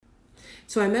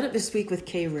So I met up this week with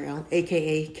K Rail,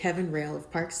 aka Kevin Rail of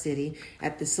Park City,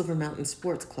 at the Silver Mountain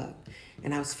Sports Club.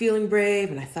 And I was feeling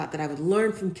brave, and I thought that I would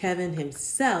learn from Kevin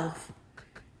himself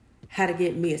how to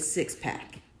get me a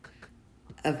six-pack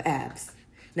of abs.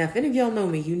 Now, if any of y'all know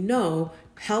me, you know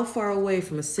how far away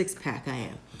from a six-pack I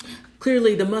am.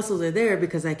 Clearly, the muscles are there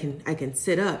because I can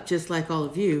sit up just like all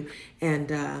of you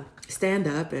and stand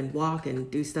up and walk and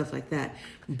do stuff like that.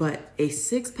 But a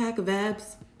six-pack of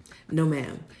abs, no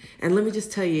ma'am. And let me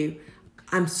just tell you,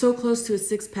 I'm so close to a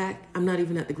six-pack, I'm not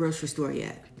even at the grocery store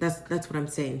yet. That's what I'm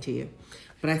saying to you.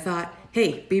 But I thought,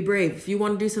 hey, be brave. If you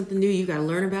want to do something new, you got to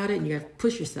learn about it and you got to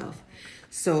push yourself.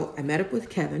 So I met up with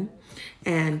Kevin,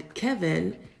 and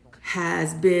Kevin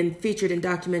has been featured in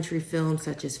documentary films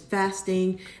such as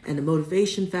Fasting and The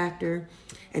Motivation Factor.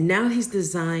 And now he's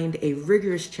designed a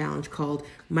rigorous challenge called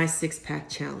My Six Pack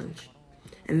Challenge.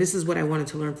 And this is what I wanted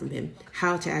to learn from him,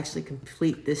 how to actually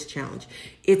complete this challenge.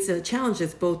 It's a challenge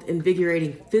that's both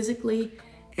invigorating physically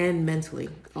and mentally.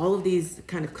 All of these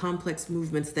kind of complex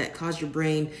movements that cause your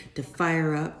brain to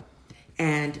fire up,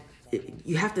 and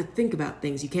you have to think about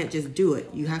things. You can't just do it.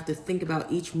 You have to think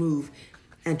about each move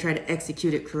and try to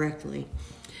execute it correctly.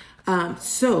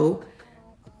 So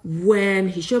when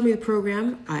he showed me the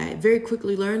program, I very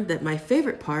quickly learned that my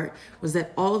favorite part was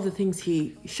that all of the things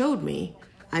he showed me,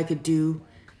 I could do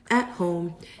at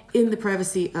home in the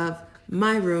privacy of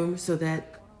my room so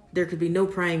that there could be no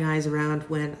prying eyes around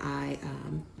when I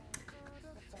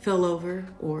fell over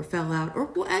or fell out or,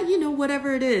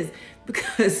 whatever it is.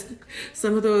 Because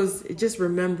some of those, just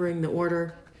remembering the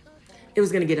order, it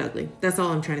was going to get ugly. That's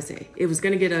all I'm trying to say. It was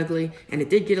going to get ugly, and it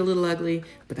did get a little ugly,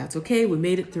 but that's okay. We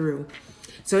made it through.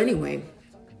 So anyway,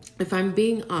 if I'm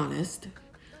being honest,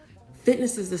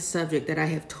 fitness is a subject that I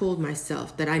have told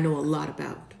myself that I know a lot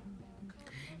about.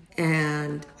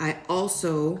 And I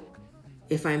also,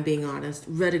 if I'm being honest,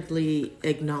 readily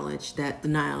acknowledge that the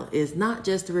Nile is not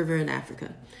just a river in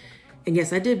Africa. And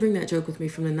yes, I did bring that joke with me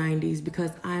from the 90s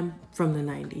because I'm from the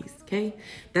 90s, okay?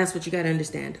 That's what you got to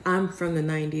understand. I'm from the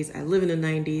 90s. I live in the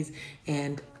 90s,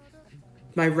 and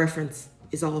my reference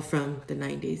is all from the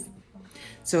 90s.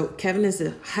 So Kevin is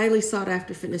a highly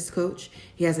sought-after fitness coach.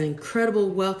 He has an incredible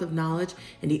wealth of knowledge,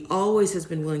 and he always has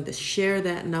been willing to share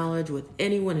that knowledge with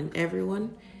anyone and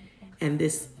everyone. And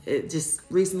just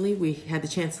recently, we had the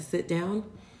chance to sit down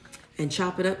and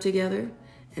chop it up together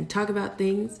and talk about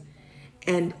things.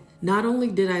 And not only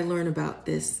did I learn about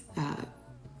this,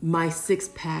 my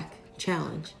six-pack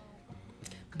challenge,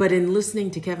 but in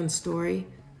listening to Kevin's story,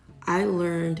 I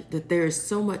learned that there is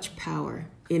so much power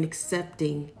in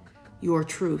accepting your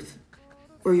truth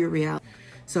or your reality.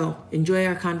 So enjoy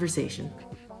our conversation.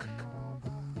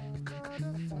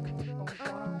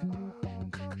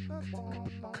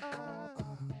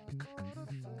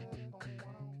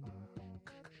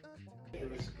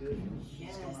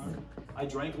 I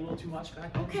drank a little too much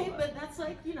back then. Okay, but that's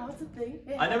like, it's a thing.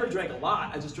 I never drank a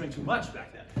lot. I just drank too much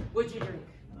back then. What'd you drink?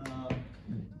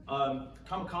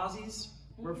 Kamikazes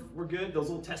were good. Those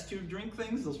little test tube drink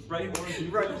things, those bright orange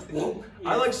things. Yes.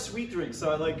 I like sweet drinks, so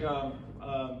I like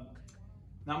not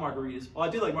margaritas. Well, I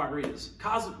do like margaritas.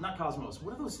 Not Cosmos.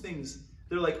 What are those things?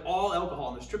 They're like all alcohol,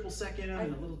 and there's triple sec in them,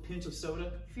 and a little pinch of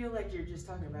soda. I feel like you're just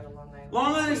talking about a Long Island.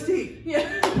 Long Island tea.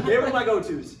 Yeah. They were my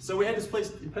go-tos. So we had this place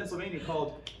in Pennsylvania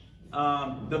called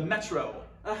the Metro.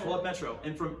 Call it Metro.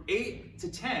 And from 8 to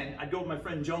 10, I'd go with my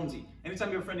friend Jonesy.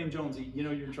 Anytime you have a friend named Jonesy, you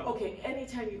know you're in trouble. Okay,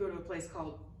 anytime you go to a place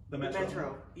called the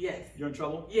Metro. Yes. You're in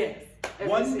trouble? Yes.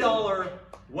 $1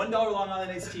 Long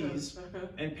Island iced teas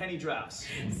and penny drafts.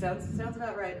 Sounds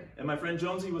about right. And my friend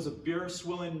Jonesy was a beer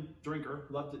swilling drinker,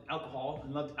 loved alcohol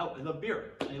and loved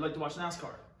beer, and he liked to watch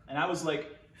NASCAR. And I was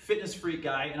like fitness freak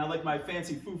guy, and I like my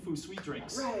fancy foo sweet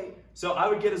drinks. Right. So I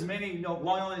would get as many Long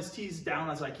Island iced teas down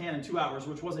as I can in 2 hours,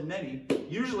 which wasn't many,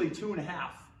 usually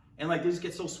 2.5. And like they just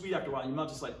get so sweet after a while, your mouth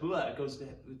just like blah, it goes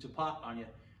to pop on you.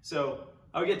 So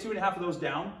I would get 2.5 of those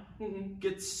down,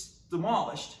 get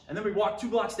demolished, and then we walked 2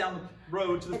 blocks down the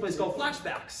road to this place called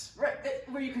Flashbacks. Right,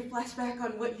 where you could flash back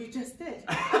on what you just did.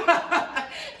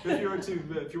 if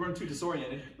you weren't too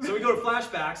disoriented. So we go to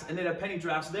Flashbacks, and they'd have penny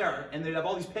drafts there, and they'd have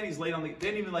all these pennies laid on the. They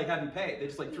didn't even like have you pay. They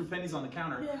just like threw pennies on the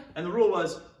counter. Yeah. And the rule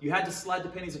was you had to slide the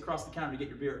pennies across the counter to get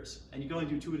your beers, and you could only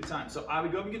do 2 at a time. So I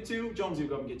would go up and get 2, Jonesy would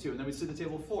go up and get 2, and then we'd sit at the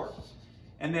table of 4,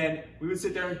 and then we would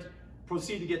sit there and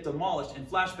proceed to get demolished. And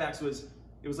Flashbacks was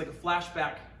like a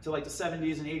flashback to like the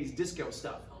 70s and 80s disco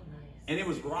stuff. Oh, nice. And it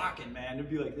was rocking, man. It'd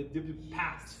be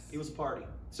packed. It was a party.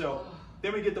 So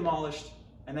then we get demolished,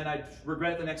 and then I'd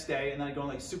regret it the next day, and then I'd go on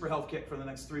like super health kick for the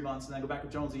next 3 months, and then go back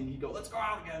with Jonesy, and he'd go, let's go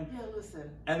out again. Yeah, listen.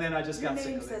 And then I just got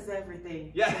sick of it. Your name says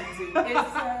everything. Yeah.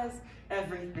 It says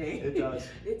everything. It does.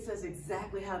 It says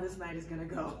exactly how this night is gonna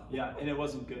go. Yeah, and it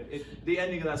wasn't good. The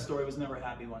ending of that story was never a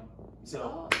happy one.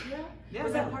 So. Oh, yeah? Yeah,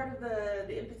 was no. that part of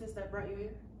the impetus that brought you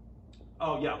here?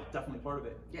 Oh yeah, definitely part of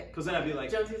it. Yeah. Because then I'd be like,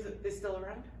 Jonesy is still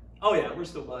around? oh yeah, we're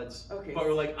still buds. Okay. But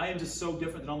we're like, I am just so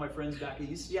different than all my friends back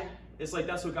east. Yeah. It's like,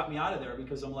 that's what got me out of there,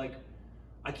 because I'm like,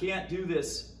 I can't do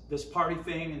this party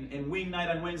thing and wing night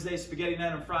on Wednesday, spaghetti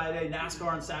night on Friday,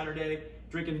 NASCAR on Saturday,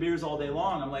 drinking beers all day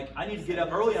long. I'm like, I need to get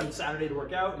up early on Saturday to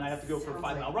work out, and I have to go for a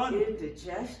 5-mile run.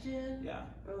 Indigestion. Yeah.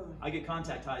 Ugh. I get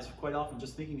contact highs quite often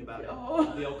just thinking about it. Oh.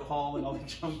 All the alcohol and all the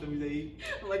junk that they eat.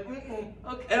 I'm like, okay.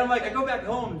 And I'm like, I go back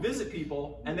home and visit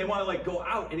people, and they want to like go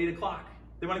out at 8 o'clock.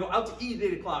 They want to go out to eat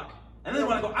at 8 o'clock. And then they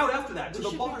want to go out after that to the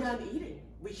bar. We should be done eating.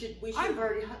 We should have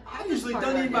already had I'm this usually part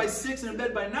done eating right by now. 6 and in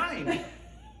bed by 9.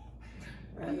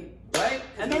 Right? Right?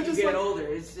 And then you get older,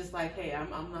 it's just like, hey, I'm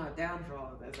not down for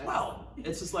all of this. Well,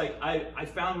 it's just like I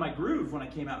found my groove when I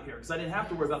came out here, because I didn't have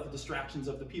to worry about the distractions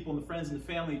of the people and the friends and the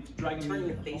family dragging turn me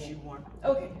your face you home. want.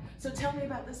 Okay, so tell me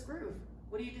about this groove.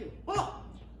 What do you do? Well,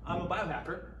 I'm a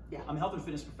biohacker. Yeah. I'm a health and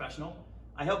fitness professional.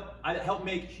 I help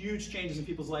make huge changes in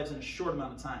people's lives in a short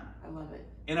amount of time. I love it.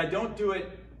 And I don't do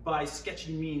it by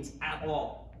sketchy means at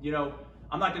all. You know,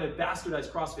 I'm not going to bastardize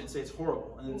CrossFit and say it's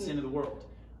horrible and it's the end of the world.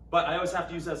 But I always have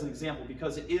to use that as an example,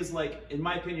 because it is like, in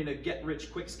my opinion, a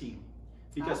get-rich-quick scheme.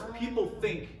 Because people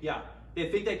think, they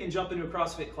think they can jump into a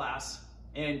CrossFit class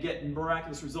and get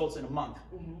miraculous results in a month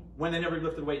when they never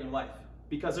lifted a weight in their life.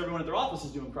 Because everyone at their office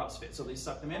is doing CrossFit. So they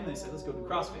suck them in and they say, let's go do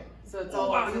CrossFit. So it's oh,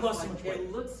 all wow, you lost so much weight.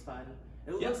 It looks fun.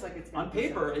 It looks like it's on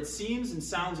paper, it seems and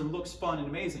sounds and looks fun and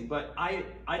amazing, but I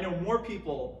know more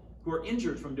people who are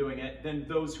injured from doing it than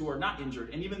those who are not injured.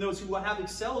 And even those who have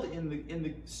excelled in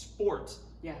the sport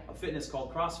of fitness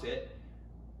called CrossFit,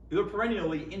 they're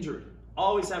perennially injured.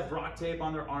 Always have rock tape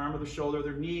on their arm or their shoulder,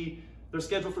 their knee. They're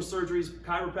scheduled for surgeries,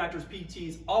 chiropractors,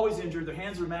 PTs, always injured. Their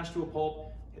hands are mashed to a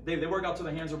pulp. They work out till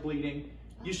their hands are bleeding.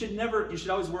 You should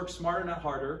always work smarter, not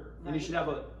harder. And you should have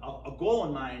a goal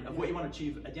in mind of what you want to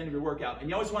achieve at the end of your workout. And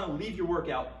you always want to leave your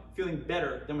workout feeling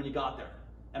better than when you got there.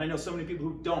 And I know so many people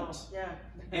who don't. Yeah.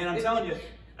 And I'm telling you,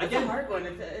 that's a hard one.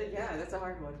 That's a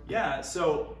hard one. Yeah,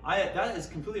 so that is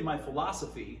completely my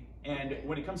philosophy. And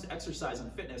when it comes to exercise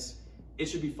and fitness, it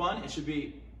should be fun. It should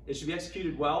be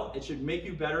executed well. It should make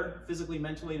you better physically,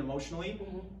 mentally, and emotionally.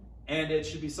 And it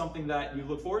should be something that you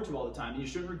look forward to all the time. And you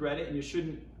shouldn't regret it, and you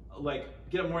shouldn't like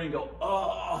get up in the morning and go,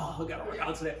 oh, I gotta work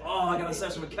out today. Oh, I got a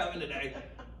session with Kevin today.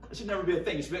 That should never be a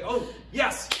thing. You should be like, oh,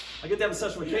 yes, I get to have a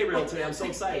session with K-Rail today. I'm so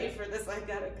excited. For this, I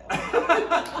gotta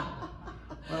go.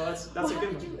 Well, that's a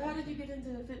good one. How did you get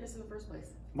into fitness in the first place?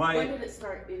 When did it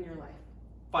start in your life?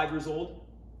 5 years old.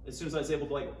 As soon as I was able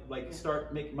to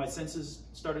start making my senses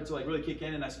started to really kick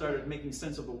in, and I started making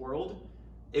sense of the world.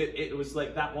 It was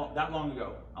like that long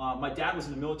ago. My dad was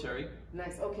in the military.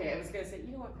 Nice. Okay, I was gonna say,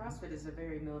 you know what? CrossFit is a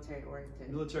very military oriented.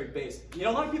 Military based. You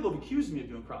know, a lot of people have accused me of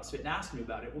doing CrossFit and asked me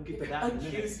about it. We'll get to that in a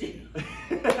minute. Accused you?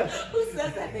 Who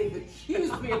says that? They've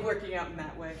accused me of working out in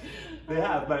that way. They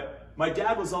have, but my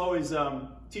dad was always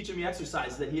teaching me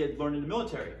exercises that he had learned in the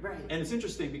military. Right. And it's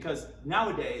interesting because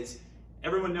nowadays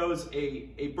everyone knows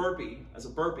a burpee as a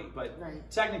burpee, but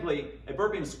technically a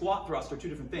burpee and a squat thrust are two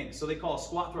different things. So they call a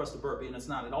squat thrust a burpee, and it's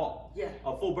not at all. Yeah.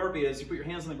 A full burpee is you put your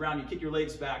hands on the ground, you kick your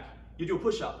legs back, you do a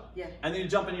push-up. Yeah. And then you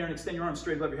jump in here and extend your arms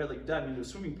straight above your head like you're diving into a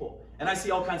swimming pool. And I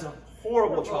see all kinds of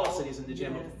horrible atrocities in the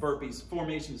gym of burpees,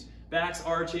 formations, backs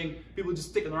arching, people just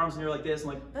sticking their arms in the air like this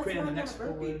and like craning the necks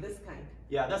forward. This kind.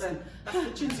 Yeah, that's the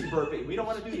chintzy burpee. We don't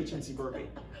want to do the chintzy burpee.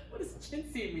 What does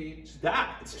chintzy mean? It's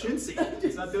chintzy.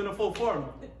 It's not doing a full form.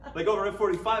 Like over at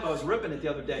 45, I was ripping it the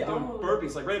other day, doing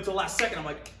burpees, like right up to the last second. I'm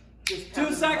like,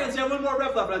 2 seconds, yeah, one more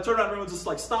rep left. And I turn around, everyone just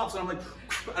like stops, and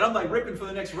I'm like ripping for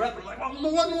the next rep. I'm like, oh,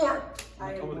 one more.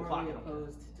 I am morally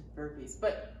opposed to burpees,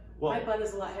 but my butt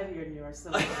is a lot heavier than yours,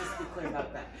 so let's just be clear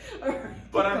about that.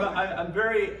 But I'm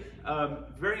very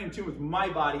in tune with my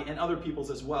body and other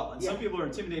people's as well. And some people are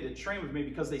intimidated to train with me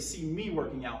because they see me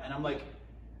working out, and I'm like,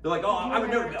 they're like, oh, I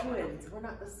would never be able to. We're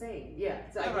not the same. Yeah.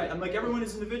 So I'm like, everyone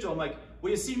is individual. I'm like,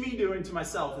 what you see me doing to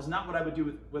myself is not what I would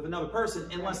do with another person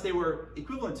unless they were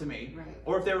equivalent to me. Right.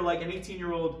 Or if they were like an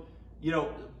 18-year-old,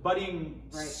 budding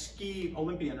ski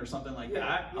Olympian or something like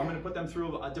that. I'm going to put them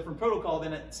through a different protocol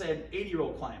than, say, an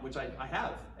 80-year-old client, which I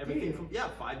have. Everything from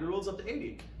 5-year-olds up to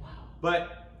 80. Wow.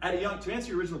 But to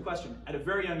answer your original question, at a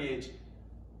very young age,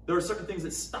 there were certain things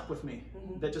that stuck with me,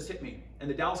 that just hit me. And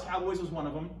the Dallas Cowboys was one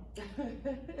of them.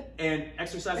 And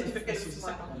exercise and fitness was the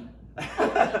second one.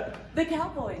 The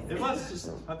Cowboys. It was just,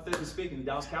 hypothetically speaking, the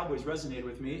Dallas Cowboys resonated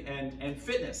with me, and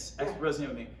fitness resonated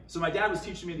with me. So my dad was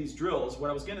teaching me these drills. What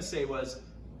I was going to say was,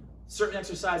 certain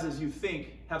exercises you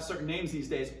think have certain names these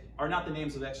days are not the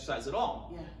names of the exercise at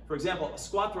all. Yeah. For example, a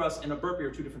squat thrust and a burpee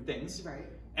are two different things. Right.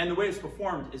 And the way it's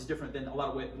performed is different than a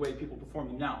lot of the way people perform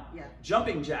them now. Yeah.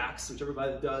 Jumping jacks, which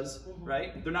everybody does,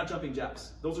 right? They're not jumping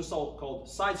jacks. Those are called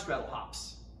side straddle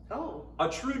hops. Oh. A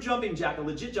true jumping jack, a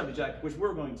legit jumping jack, which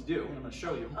we're going to do, and I'm going to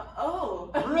show you,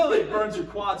 really burns your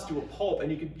quads to a pulp, and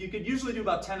you could usually do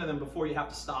about 10 of them before you have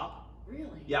to stop. Really?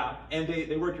 Yeah, and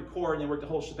they work your core and they work the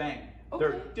whole shebang. Okay.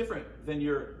 They're different than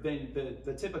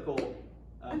the typical jumping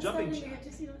jack. I'm starting to get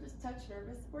just touch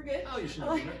nervous. We're good. Oh, you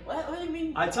shouldn't be. What do you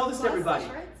mean? I tell this to everybody.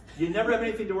 Shreds? You never have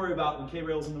anything to worry about when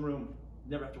K-Rail's in the room.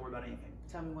 Never have to worry about anything.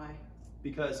 Tell me why.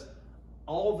 Because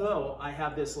although I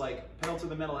have this like pedal to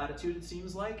the metal attitude, it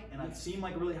seems like, and I seem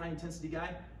like a really high intensity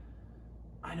guy,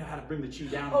 I know how to bring the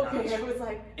chi down. Okay, I was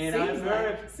like, and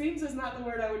seems is not the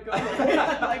word I would go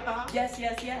with. Like, yes.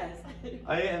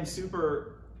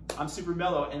 I'm super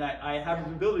mellow, and I have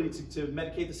the ability to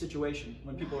medicate the situation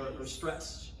when people are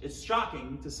stressed. It's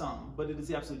shocking to some, but it is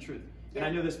the absolute truth. And I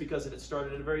know this because it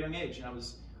started at a very young age,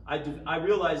 and I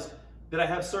realized that I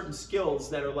have certain skills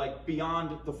that are like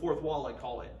beyond the fourth wall, I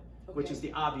call it, which is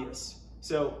the obvious.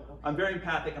 So I'm very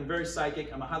empathic, I'm very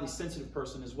psychic, I'm a highly sensitive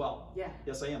person as well. Yeah.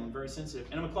 Yes, I am. I'm very sensitive,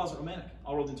 and I'm a closet romantic,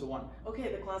 all rolled into one.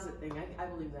 Okay, the closet thing, I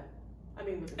believe that. I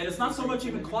mean, and it's not so much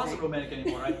even closet romantic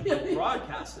anymore. I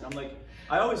broadcast it. I'm like,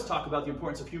 I always talk about the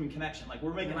importance of human connection. Like,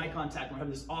 we're making eye contact, we're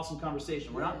having this awesome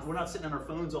conversation. We're not sitting on our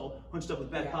phones all hunched up with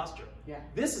bad posture. Yeah.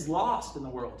 This is lost in the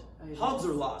world. Hugs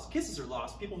are lost, kisses are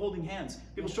lost, people holding hands,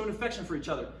 people showing affection for each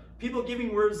other, people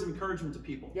giving words of encouragement to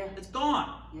people. Yeah. It's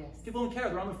gone. Yes. People don't care.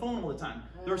 They're on the phone all the time.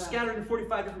 They're scattered in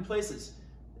 45 different places.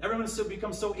 Everyone has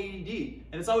become so ADD,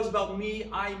 and it's always about me,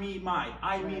 I, me, my,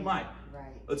 I, me, my. Right.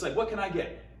 It's like, what can I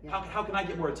get? Yeah. How can I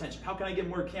get more attention? How can I get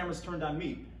more cameras turned on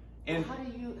me? And how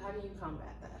do you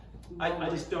combat that? I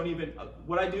just don't even.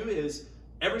 What I do is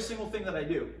every single thing that I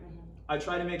do, I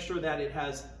try to make sure that it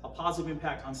has a positive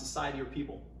impact on society or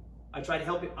people. I try to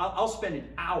help it. I'll spend an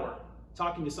hour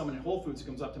talking to someone at Whole Foods who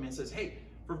comes up to me and says, "Hey,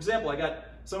 for example,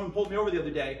 someone pulled me over the other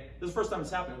day. This is the first time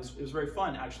it's happened. It was very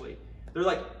fun actually. They're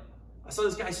like, I saw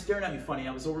this guy staring at me funny.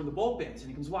 I was over in the bulk bins, and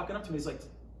he comes walking up to me. He's like,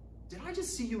 "Did I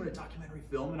just see you in a documentary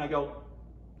film?" And I go,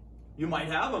 "You might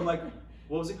have." I'm like,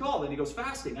 "What was it called?" And he goes,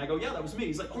 "Fasting." I go, "Yeah, that was me."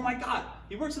 He's like, "Oh my God."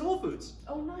 He works at Whole Foods.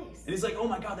 Oh, nice. And he's like, "Oh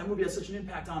my God, that movie has such an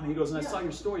impact on me." He goes, "And I saw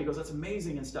your story." He goes, "That's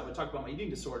amazing," and stuff. I talked about my eating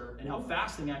disorder and how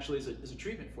fasting actually is a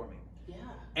treatment for me. Yeah.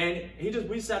 And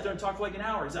we sat there and talked for like an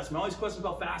hour. He's asked me all these questions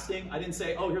about fasting. I didn't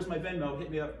say, "Oh, here's my Venmo,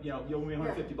 hit me up, you owe me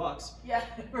 $150. Yeah.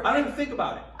 Right. I don't even think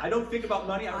about it. I don't think about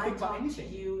money. I don't think about anything.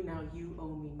 To you, now you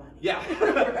owe me money. Yeah.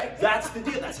 Right. That's the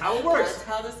deal. That's how it works. That's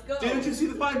how this goes. Didn't you see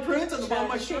the fine print on the bottom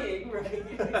of my shirt? Right.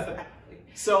 Exactly.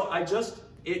 So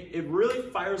it really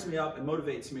fires me up and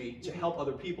motivates me to help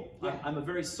other people. Yeah. I'm a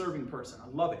very serving person. I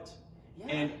love it. Yeah.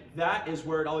 And that is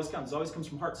where it always comes. It always comes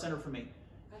from heart center for me.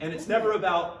 And it's never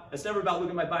about looking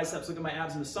at my biceps, looking at my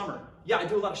abs in the summer. Yeah, I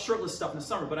do a lot of shirtless stuff in the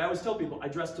summer, but I always tell people I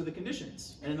dress to the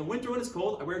conditions. And in the winter when it's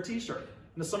cold, I wear a t-shirt.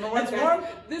 In the summer when it's warm,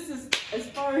 this is as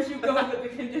far as you go with the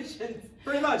conditions.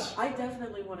 pretty much. I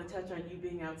definitely want to touch on you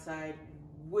being outside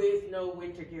with no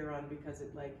winter gear on because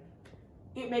it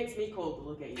makes me cold to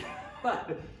look at you.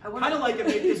 But I want kind of like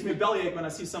it gives me a bellyache when I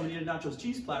see someone eat a nachos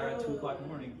cheese platter at 2 o'clock in the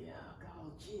morning. Yeah,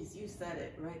 oh geez, you said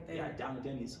it right there. Yeah, down at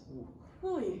Denny's.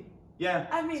 Ooh. Yeah.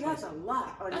 I mean, that's a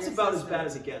lot on That's your about system. as bad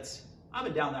as it gets. I've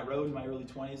been down that road in my early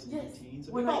 20s and Yes. teens.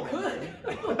 When I could.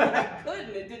 When I could,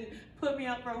 and it didn't put me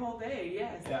out for a whole day,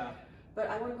 yes. Yeah. But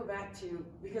I want to go back to,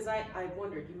 because I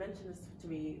wondered, you mentioned this to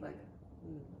me like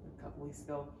a couple weeks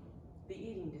ago, the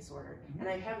eating disorder. And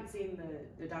I haven't seen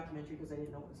the documentary because I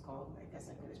didn't know what it was called. I guess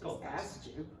I could have just asked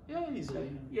you. Yeah,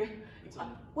 easily. Yeah.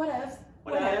 Whatevs.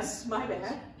 Whatevs. My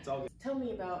bad. It's all good. Tell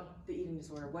me about the eating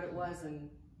disorder, what it was, and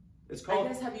It's called.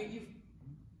 I guess you've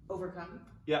overcome?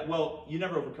 Yeah, well, you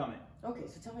never overcome it. Okay,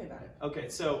 so tell me about it. Okay,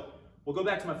 so we'll go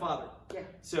back to my father. Yeah.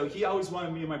 So he always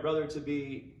wanted me and my brother to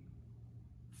be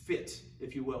fit,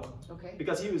 if you will. Okay.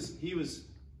 Because he was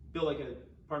built like a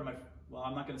part of my. Well,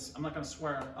 I'm not gonna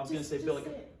swear. I was gonna say built like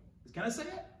a. Can I say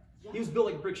it? Yeah. He was built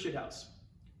like a brick shit house,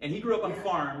 and he grew up on a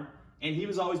farm, and he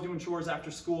was always doing chores after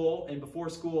school and before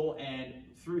school and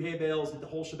threw hay bales, did the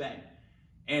whole shebang.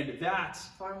 And that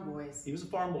farm boys. He was a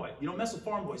farm boy. You don't mess with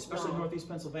farm boys, especially in Northeast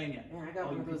Pennsylvania. Yeah, I got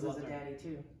one of those as a daddy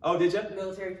too. Oh, did you?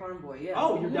 Military farm boy, yeah.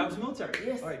 Oh, your dad was military.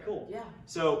 Yes. All right, cool. Yeah.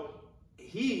 So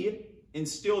he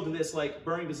instilled this like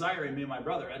burning desire in me and my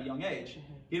brother at a young age.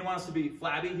 He didn't want us to be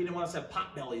flabby. He didn't want us to have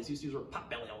pot bellies. He used to use the word pot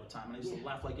belly all the the time, and I used to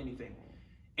laugh like anything.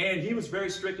 And he was very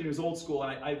strict and he was old school,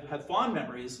 and I have fond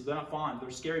memories, they're not fond, they're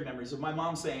scary memories of my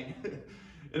mom saying, in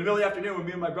the middle of the afternoon when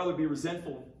me and my brother would be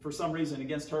resentful for some reason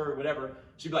against her or whatever,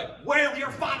 she'd be like, "Wait till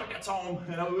your father gets home."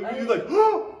 And we'd be like,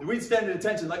 "Oh!" And we'd stand at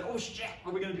attention like, "Oh shit,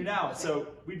 what are we gonna do now?" So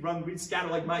we'd scatter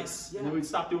like mice, and then we'd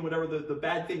stop doing whatever the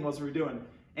bad thing was we were doing.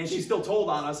 And she still told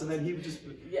on us, and then he would just,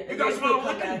 "You guys want to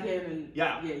look at him?"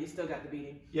 Yeah, you still got the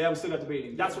beating. Yeah, we still got the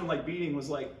beating. That's when like beating was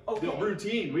like the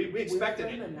routine. We expected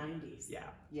it. In the 90s. Yeah.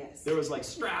 Yes. There was like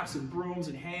straps and brooms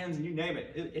and hands and you name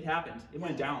it. It happened. It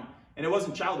went down. And it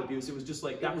wasn't child abuse. It was just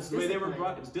like, that was the way they were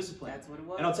brought. It was discipline. That's what it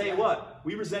was. And I'll tell you what,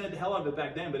 we resented the hell out of it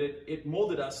back then, but it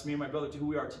molded us, me and my brother, to who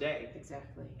we are today.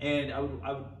 Exactly. And I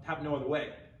would have no other way.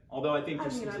 Although I think I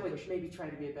would maybe try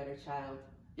to be a better child.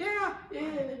 Yeah.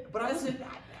 But I wasn't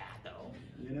that bad though.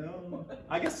 You know?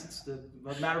 I guess it's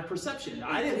a matter of perception.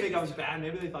 I didn't think I was bad.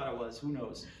 Maybe they thought I was. Who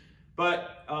knows?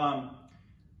 But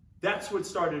that's what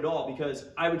started it all, because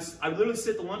I would literally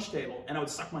sit at the lunch table and I would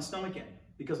suck my stomach in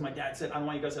because my dad said, "I don't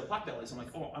want you guys to have pot bellies." I'm like,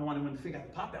 "Oh, I don't want anyone to think I have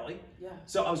a pot belly." Yeah.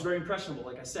 So I was very impressionable,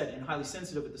 like I said, and highly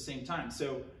sensitive at the same time.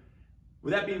 So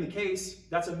with that being the case,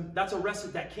 that's a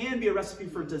recipe that can be a recipe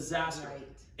for disaster. Right.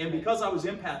 And because I was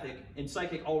empathic and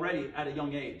psychic already at a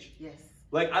young age, yes.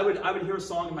 Like I would hear a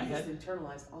song in my head. You just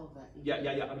internalized all of that.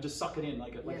 Yeah. I would just suck it in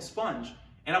like a sponge.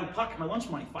 And I would pocket my lunch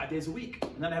money 5 days a week.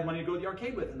 And then I had money to go to the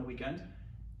arcade with in the weekend.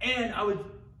 And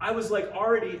I was like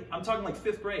already, I'm talking like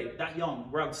 5th grade, that young,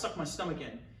 where I would suck my stomach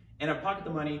in. And I'd pocket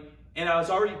the money. And I was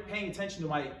already paying attention to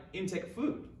my intake of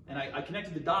food. And I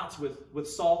connected the dots with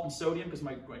salt and sodium because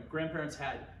my grandparents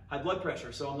had high blood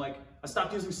pressure. So I'm like, I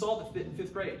stopped using salt in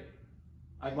 5th grade.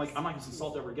 I'm like, I'm not using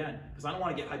salt ever again because I don't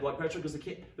want to get high blood pressure because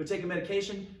they're taking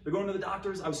medication, they're going to the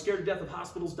doctors. I was scared to death of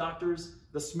hospitals, doctors,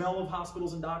 the smell of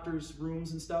hospitals and doctors'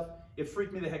 rooms and stuff. It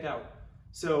freaked me the heck out.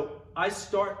 So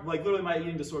literally my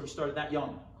eating disorder started that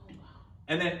young. Oh, wow.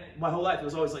 And then my whole life, it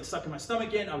was always like sucking my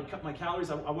stomach in. I would cut my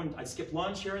calories. I'd skip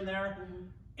lunch here and there. Mm-hmm.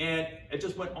 And it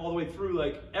just went all the way through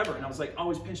like ever. And I was like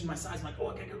always pinching my sides. I'm like, oh,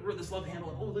 I gotta get rid of this love handle.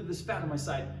 And oh, look at this fat on my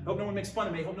side. I hope no one makes fun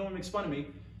of me. I hope no one makes fun of me.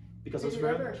 Because Did it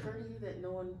ever occur to you that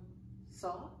no one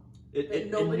saw?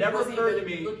 It never occurred to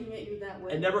me. Looking at you that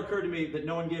way. It never occurred to me that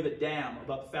no one gave a damn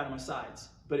about the fat on my sides.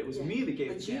 But it was me that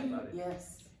gave a damn about it.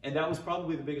 Yes. And that was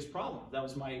probably the biggest problem. That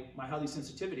was my highly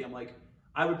sensitivity. I'm like,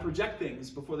 I would project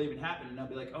things before they even happened, and I'd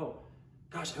be like, oh,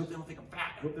 gosh, I hope they don't think I'm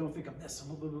fat. I hope they don't think I'm this.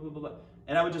 Blah, blah, blah, blah, blah.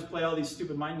 And I would just play all these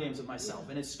stupid mind games with myself.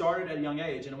 And it started at a young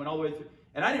age, and it went all the way through.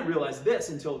 And I didn't realize this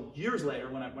until years later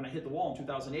when I hit the wall in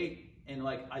 2008. And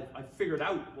like I figured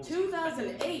out.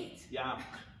 2008. Yeah.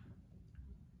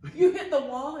 You hit the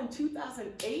wall in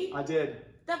 2008. I did.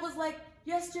 That was like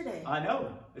yesterday. I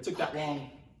know. It took that long.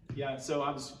 Yeah. So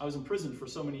I was in prison for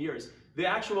so many years. So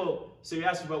you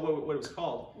asked about what it was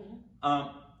called.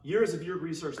 Mm-hmm. Years of your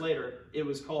research later, it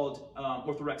was called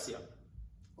orthorexia.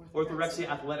 Orthorexia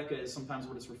athletica is sometimes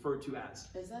what it's referred to as.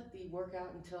 Is that the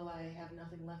workout until I have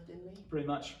nothing left in me? Pretty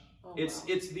much. Oh,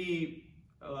 it's the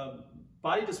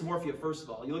body dysmorphia, first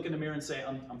of all. You look in the mirror and say,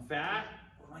 I'm fat.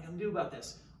 What am I going to do about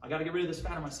this? I got to get rid of this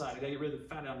fat on my side. I got to get rid of the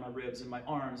fat on my ribs and my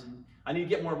arms. And I need to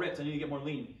get more ripped. I need to get more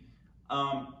lean.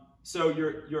 So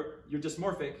your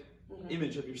dysmorphic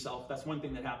image of yourself, that's one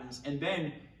thing that happens. And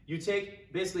then you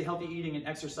take basically healthy eating and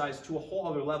exercise to a whole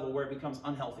other level where it becomes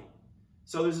unhealthy.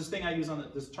 So there's this thing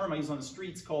this term I use on the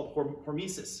streets called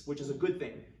hormesis, which is a good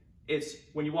thing. It's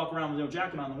when you walk around with no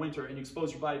jacket on in the winter and you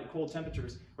expose your body to cold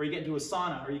temperatures, or you get into a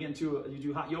sauna, or you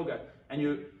do hot yoga, and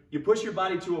you push your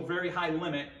body to a very high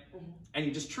limit, and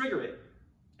you just trigger it,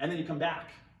 and then you come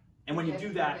back. And when you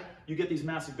do that, you get these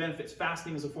massive benefits.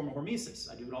 Fasting is a form of hormesis.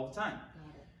 I do it all the time.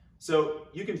 So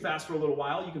you can fast for a little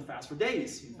while, you can fast for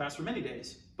days, you can fast for many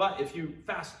days. But if you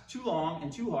fast too long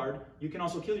and too hard, you can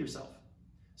also kill yourself.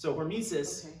 So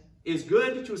hormesis is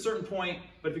good to a certain point,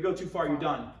 but if you go too far, you're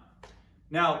done.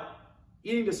 Now,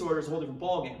 eating disorder is a whole different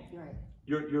ballgame. Right.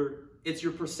 It's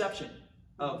your perception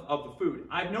of the food.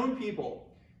 I've known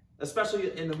people,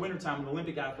 especially in the wintertime, when the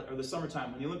Olympic athlete, or the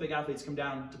summertime, when the Olympic athletes come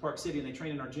down to Park City and they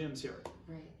train in our gyms here.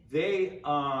 Right.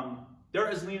 They're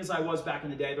as lean as I was back in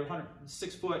the day. They're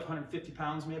 6 foot, 150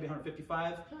 pounds, maybe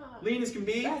 155. Lean as can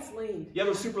be. That's lean. Yeah,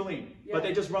 they're super lean, but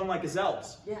they just run like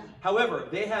gazelles. Yeah. However,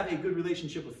 they have a good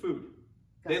relationship with food.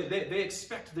 They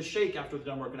expect the shake after they're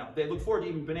done working out. They look forward to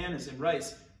eating bananas and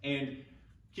rice and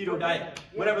keto diet,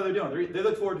 whatever they're doing. They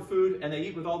look forward to food, and they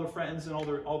eat with all their friends and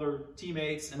all their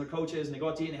teammates and their coaches, and they go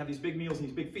out to eat and have these big meals and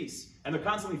these big feasts. And they're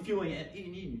constantly fueling it,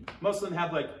 eating. Most of them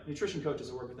have like nutrition coaches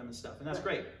that work with them and stuff, and that's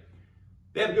great.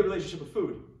 They have a good relationship with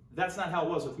food. That's not how it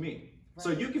was with me. Right.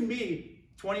 So you can be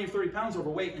 20 or 30 pounds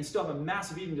overweight and still have a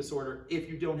massive eating disorder if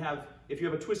if you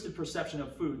have a twisted perception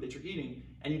of food that you're eating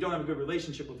and you don't have a good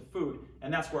relationship with the food.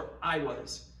 And that's where I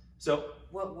was. So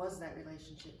what was that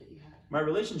relationship that you had? my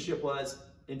relationship was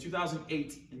in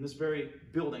 2008 in this very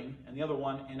building, and the other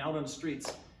one, and out on the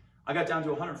streets, I got down to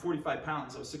 145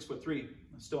 pounds. I was 6'3".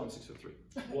 Still I'm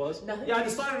 6'3". Was? Yeah, I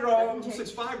decided I'm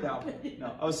 6'5" now.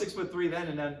 No, I was 6'3"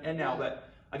 then and now, but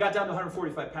I got down to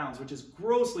 145 pounds, which is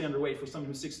grossly underweight for someone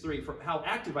who's 6'3", for how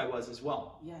active I was as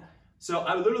well. Yeah. So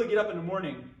I would literally get up in the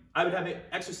morning. I would have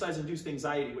exercise-induced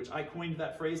anxiety, which I coined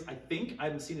that phrase. I think I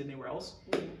haven't seen it anywhere else.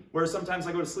 Where sometimes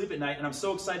I go to sleep at night and I'm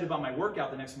so excited about my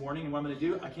workout the next morning and what I'm going to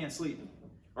do, I can't sleep.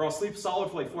 Or I'll sleep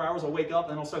solid for like 4 hours. I'll wake up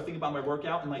and I'll start thinking about my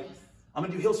workout and like, I'm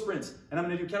going to do hill sprints and I'm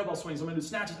going to do kettlebell swings. I'm going to do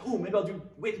snatches. Oh, maybe I'll do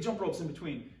weighted jump ropes in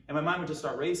between. And my mind would just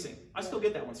start racing. I still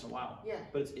get that once in a while. Yeah.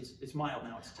 But it's mild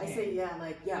now. It's tame. I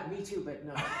say, me too, but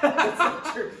no. That's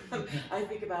not true. I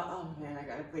think about, oh man, I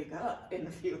got to wake up in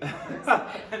a few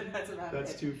hours. And that's about it.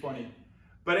 That's too funny.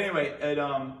 But anyway,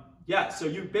 so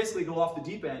you basically go off the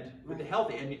deep end with the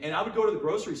healthy. And I would go to the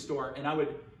grocery store and I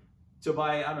would, to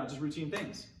buy, I don't know, just routine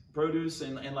things. Produce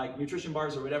and like nutrition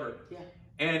bars or whatever. Yeah.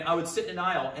 And I would sit in an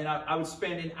aisle and I would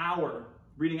spend an hour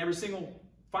reading every single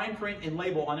fine print and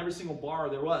label on every single bar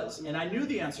there was. And I knew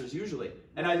the answers usually.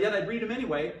 And yet I'd read them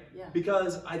anyway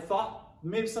because I thought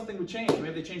maybe something would change.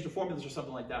 Maybe they changed the formulas or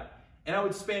something like that. And I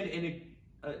would spend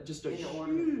just a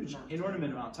huge,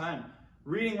 inordinate amount of time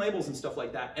reading labels and stuff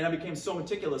like that. And I became so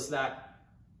meticulous that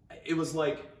it was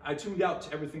like I tuned out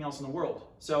to everything else in the world.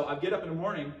 So I'd get up in the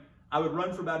morning, I would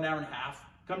run for about an hour and a half,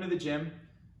 come to the gym,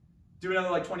 do another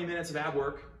like 20 minutes of ab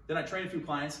work, then I train a few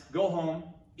clients, go home,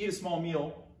 eat a small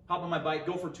meal, hop on my bike,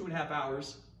 go for 2.5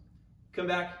 hours, come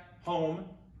back home,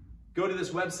 go to this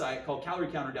website called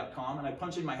caloriecounter.com, and I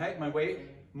punch in my height, my weight,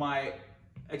 my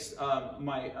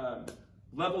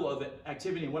level of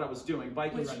activity and what I was doing,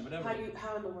 biking, running, whatever.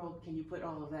 How in the world can you put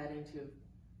all of that into?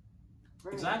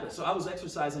 Exactly. So I was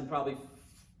exercising probably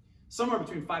somewhere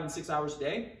between 5 and 6 hours a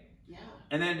day. Yeah.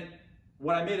 And then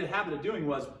what I made a habit of doing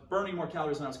was burning more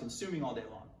calories than I was consuming all day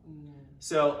long.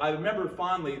 So I remember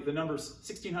fondly the numbers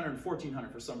 1,600 and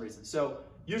 1,400 for some reason. So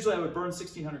usually I would burn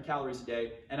 1,600 calories a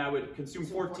day and I would consume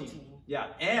 14. Yeah.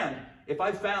 And if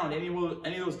I found any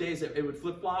of those days that it would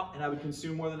flip-flop and I would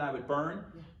consume more than I would burn,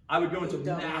 I would go into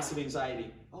massive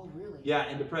anxiety. Oh, really? Yeah,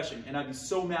 and depression. And I'd be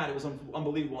so mad, it was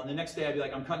unbelievable. And the next day I'd be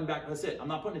like, I'm cutting back, that's it. I'm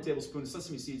not putting a tablespoon of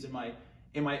sesame seeds in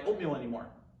my oatmeal anymore.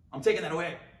 I'm taking that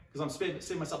away because I'm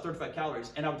saving myself 35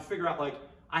 calories. And I would figure out, like,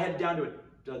 I had down to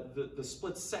the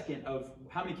split second of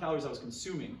how many calories I was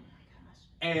consuming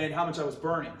and how much I was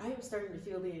burning. I am starting to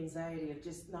feel the anxiety of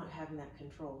just not having that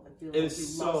control and feeling like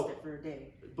you lost it for a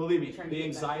day. Believe me, the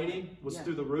anxiety was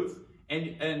through the roof.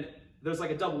 And there's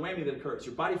like a double whammy that occurs.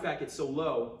 Your body fat gets so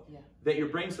low that your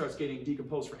brain starts getting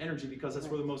decomposed for energy because that's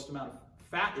where the most amount of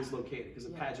fat is located because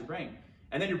it pads your brain.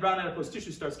 And then your brown adipose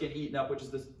tissue starts getting eaten up, which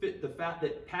is the fat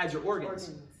that pads your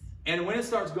organs. And when it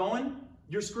starts going,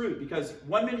 you're screwed because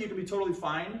 1 minute you can be totally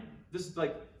fine. This is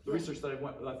like the research that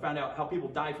I found out how people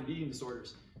die from eating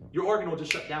disorders. Your organ will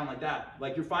just shut down like that.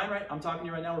 Like, you're fine, right? I'm talking to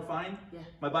you right now, we're fine. Yeah.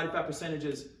 My body fat percentage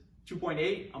is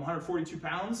 2.8. I'm 142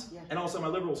 pounds. Yeah. And also my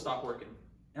liver will stop working.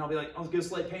 And I'll be like, I'll get a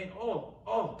slight pain.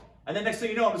 Oh. And then next thing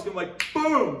you know, I'm just going to like,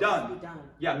 boom, done.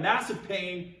 Yeah, massive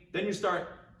pain. Then you start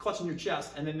clutching your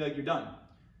chest and then like, you're done.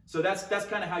 So that's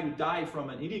kind of how you die from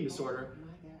an eating disorder.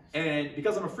 And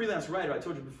because I'm a freelance writer, I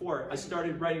told you before, I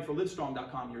started writing for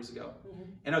Livestrong.com years ago.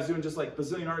 And I was doing just like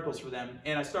bazillion articles for them.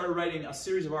 And I started writing a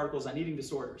series of articles on eating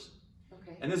disorders.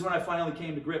 And this is when I finally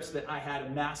came to grips that I had a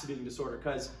massive eating disorder.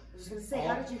 Because I was going to say,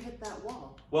 how did you hit that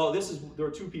wall? Well, there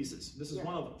are two pieces. This is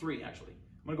one of three, actually.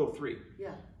 I'm going to go 3.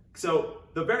 Yeah. So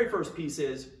the very first piece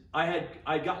is I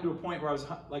gotten to a point where I was,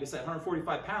 like I said,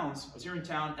 145 pounds. I was here in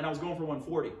town and I was going for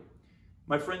 140.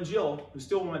 My friend Jill, who's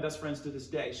still one of my best friends to this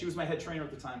day, she was my head trainer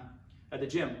at the time at the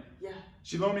gym. Yeah.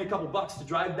 She loaned me a couple bucks to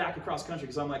drive back across country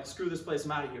because I'm like, screw this place,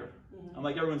 I'm out of here. I'm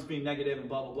like, everyone's being negative and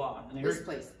blah, blah, blah. And this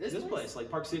place, like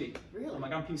Park City. Really? I'm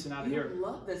like, I'm piecing out of here. You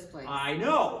love this place. I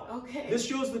know. Okay. This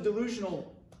shows the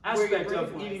delusional aspect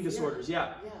of eating disorders.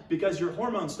 Yeah. Because your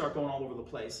hormones start going all over the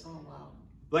place. Oh, wow.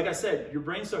 Like I said, your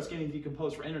brain starts getting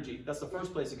decomposed for energy. That's the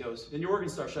first place it goes. Then your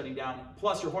organs start shutting down.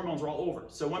 Plus, your hormones are all over.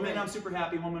 So 1 minute I'm super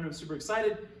happy, 1 minute I'm super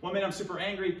excited, 1 minute I'm super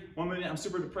angry, 1 minute I'm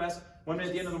super depressed, 1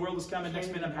 minute the end of the world is coming, next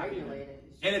minute I'm happy.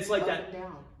 And it's like that.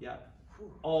 Yeah.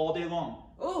 All day long.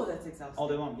 Oh, that's exhausting. All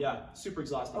day long, yeah. Super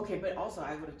exhausting. Okay, but also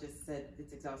I would have just said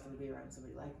it's exhausting to be around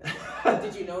somebody like that.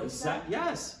 Did you notice that?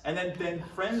 Yes. And then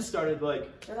friends started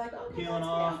like, they're like, okay, peeling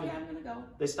off. Yeah, I'm gonna go.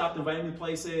 They stopped inviting me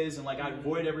places, and like I'd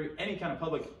avoid any kind of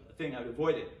public thing. I'd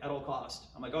avoid it at all costs.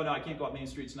 I'm like, oh no, I can't go out Main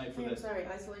Street tonight for this. I'm sorry,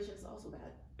 isolation is also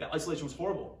bad. isolation was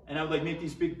horrible. And I would like make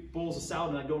these big bowls of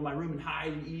salad, and I'd go to my room and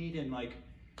hide and eat, and like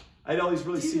I had all these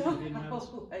really secret habits.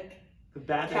 Like The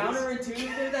bad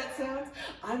counterintuitive that sounds.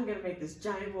 I'm gonna make this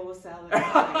giant bowl of salad.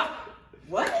 Like,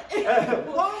 what?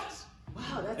 What?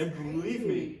 Wow, that's And believe crazy.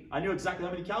 me, I knew exactly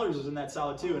how many calories was in that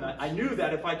salad too, and I knew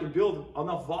that if I could build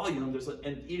enough volume,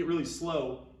 and eat it really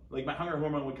slow, like my hunger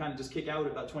hormone would kind of just kick out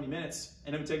at about 20 minutes,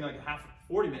 and it would take me like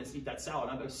 40 minutes to eat that salad.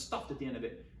 I was stuffed at the end of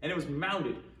it, and it was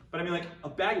mounded. But I mean, like a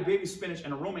bag of baby spinach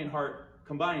and a romaine heart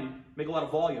combined make a lot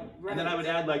of volume, and then I would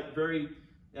add like very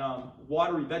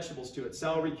watery vegetables to it,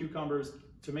 celery, cucumbers,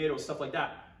 tomatoes, stuff like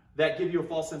that, that give you a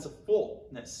false sense of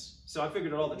fullness. So I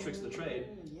figured out all the tricks of the trade.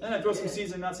 Yeah, And I throw some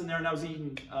seasoned nuts in there, and I was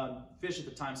eating fish at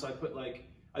the time, so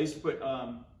I used to put,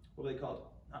 what were they called?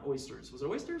 Not oysters. Was it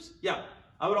oysters? Yeah.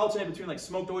 I would alternate between like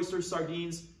smoked oysters,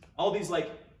 sardines, all these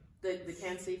like... The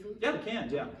canned seafood? Yeah, the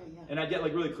canned, yeah. Okay, yeah. And I'd get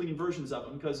like really clean versions of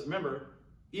them, because remember,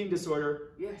 eating disorder,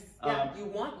 Yes. Yeah, you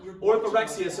want your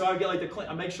orthorexia, so I would get like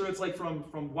I make sure it's like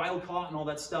from wild caught and all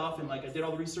that stuff, and like I did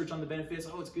all the research on the benefits.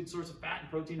 Oh, it's a good source of fat and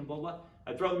protein and blah blah.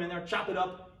 I throw them in there, chop it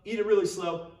up, eat it really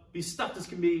slow, be stuffed as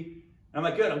can be. And I'm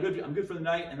like, good, I'm good for the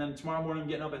night. And then tomorrow morning I'm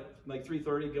getting up at like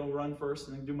 3:30, go run first,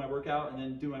 and then do my workout, and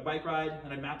then do my bike ride,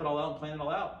 and I map it all out and plan it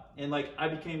all out. And like I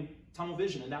became tunnel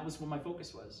vision, and that was what my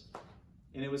focus was.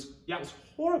 And it was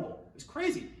horrible. It was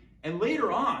crazy. And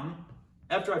later on,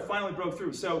 after I finally broke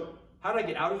through, so how did I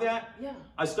get out of that? Yeah.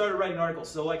 I started writing articles.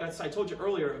 So like I told you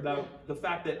earlier about the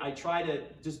fact that I try to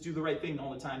just do the right thing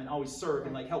all the time and always serve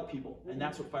and like help people. And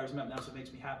that's what fires me up. And that's what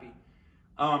makes me happy.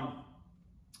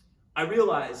 I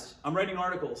realized I'm writing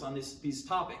articles on these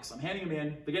topics. I'm handing them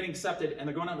in, they're getting accepted, and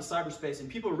they're going out into cyberspace, and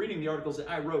people are reading the articles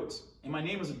that I wrote, and my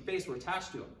name and face were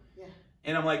attached to them. Yeah.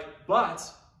 And I'm like, but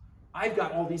I've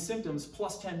got all these symptoms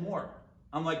plus 10 more.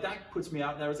 I'm like, that puts me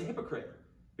out there as a hypocrite.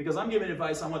 Because I'm giving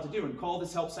advice on what to do, and call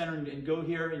this help center, and go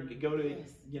here, and go to,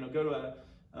 go to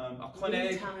a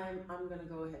clinic. Meantime, I'm gonna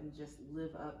go ahead and just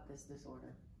live up this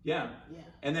disorder. Yeah. Yeah.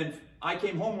 And then I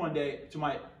came home one day to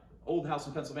my old house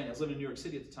in Pennsylvania. I was living in New York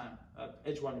City at the time,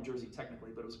 Edgewater, New Jersey, technically,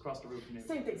 but it was across the road from New York.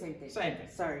 Same thing. Same thing.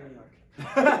 Sorry, New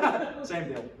York. Same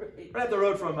deal. Right. Right up the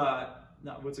road from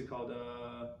what's it called?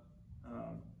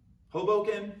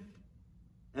 Hoboken,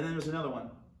 and then there's another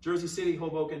one, Jersey City,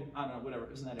 Hoboken. I don't know,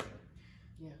 whatever. Isn't that area?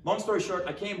 Yeah. Long story short,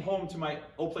 I came home to my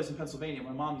old place in Pennsylvania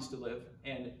where my mom used to live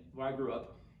and where I grew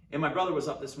up. And my brother was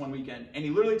up this one weekend, and he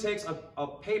literally takes a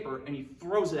paper and he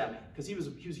throws it at me because he was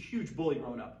a huge bully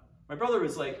growing up. My brother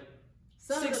was like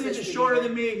 6 inches shorter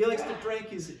than me. He likes to drink.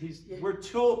 We're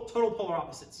total polar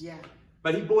opposites. Yeah.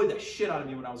 But he bullied the shit out of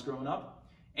me when I was growing up.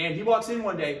 And he walks in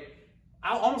one day,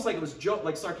 almost like it was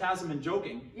like sarcasm and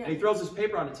joking, and he throws his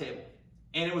paper on the table,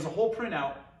 and it was a whole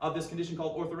printout of this condition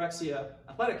called orthorexia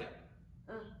athletica.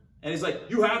 And he's like,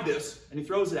 "You have this," and he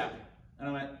throws it at me. And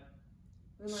I went,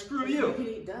 "Screw you." You can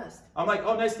eat dust. I'm like,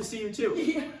 "Oh, nice to see you too."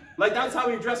 Yeah. Like, that's how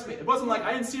he addressed me. It wasn't like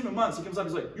I didn't see him in months. He comes up,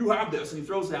 he's like, "You have this," and he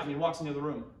throws it at me and walks into the other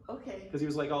room. Okay. Because he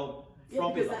was like all Yeah,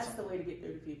 frumpy because about that's the way to get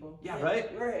through to people. Yeah,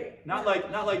 right? Right. Not like,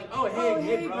 "Oh,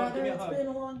 hey, bro, brother, give me a it's hug." been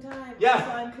a long time. Yeah. If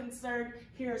I'm concerned,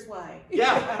 here's why.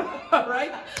 Yeah,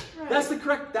 right? That's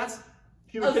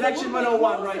Human A Connection little bit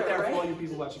 101 right closer, there right? for all you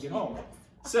people watching at home.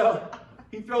 So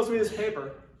he throws me this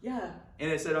paper, Yeah.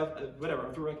 and it said,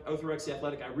 orthorexia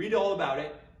athletica. I read all about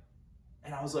it,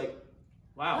 and I was like,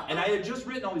 wow. And I had just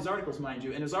written all these articles, mind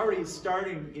you, and it was already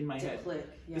starting in my head. Click.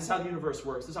 Yeah. This is how the universe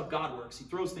works. This is how God works. He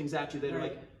throws things at you that are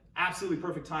like absolutely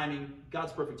perfect timing.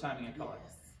 God's perfect timing, I call it.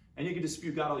 And you can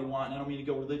dispute God all you want, and I don't mean to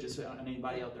go religious on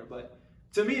anybody out there, but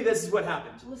to me, this is what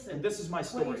happened. Listen, and this is my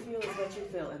story. What you feel is what you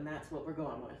feel, and that's what we're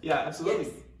going with. Yeah, absolutely.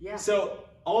 Yes. Yeah. So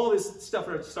all this stuff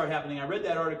started happening. I read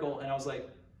that article, and I was like,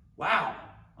 wow.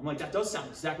 I'm like, that does sound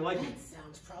exactly like me. That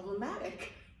sounds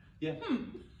problematic. Yeah.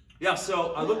 Yeah,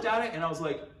 so I looked at it, and I was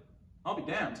like, I'll be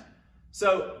damned.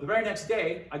 So the very next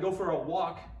day, I go for a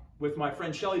walk with my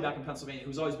friend Shelly back in Pennsylvania,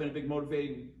 who's always been a big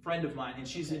motivating friend of mine, and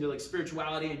she's into like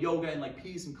spirituality and yoga and like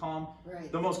peace and calm.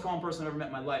 Right. The most calm person I've ever met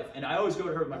in my life. And I always go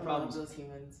to her with my problems. I love those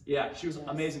humans. Yeah, she was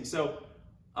amazing. So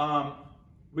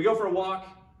we go for a walk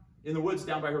in the woods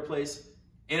down by her place.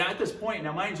 And at this point,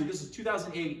 now mind you, this is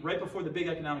 2008, right before the big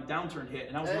economic downturn hit,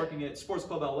 and I was working at Sports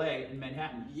Club LA in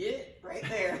Manhattan. Yeah, right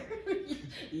there.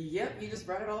 Yep, you just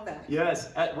brought it all back.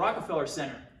 Yes, at Rockefeller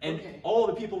Center. And all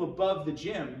the people above the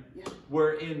gym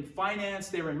were in finance,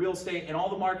 they were in real estate, and all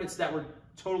the markets that were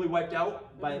totally wiped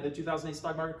out by the 2008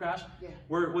 stock market crash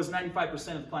was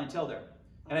 95% of the clientele there.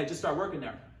 And I just started working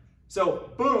there.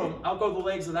 So boom, out go the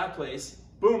legs of that place.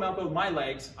 Boom, out go my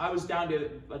legs. I was down to,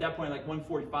 at that point, like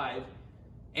 145.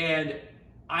 And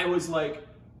I was like,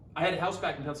 I had a house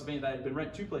back in Pennsylvania that I had been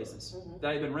renting, 2 places that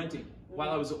I had been renting. while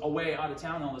I was away out of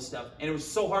town and all this stuff. And it was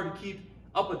so hard to keep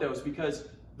up with those because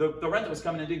the rent that was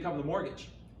coming in didn't cover the mortgage.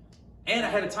 And I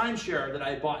had a timeshare that I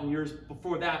had bought in years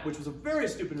before that, which was a very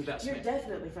stupid investment. You're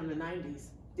definitely from the 90s.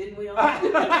 Didn't we all?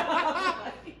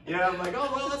 Yeah, I'm like,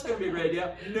 oh, well, that's going to be a great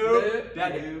idea.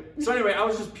 Nope. So anyway, I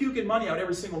was just puking money out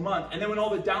every single month. And then when all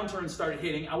the downturns started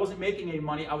hitting, I wasn't making any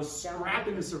money. I was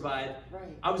scrapping to survive.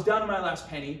 Right. I was down to my last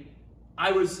penny.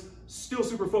 I was still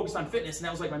super focused on fitness, and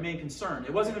that was like my main concern.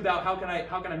 It wasn't about how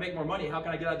can I make more money? How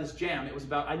can I get out of this jam? It was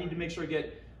about I need to make sure I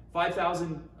get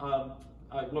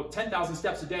 10,000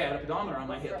 steps a day. I had a pedometer on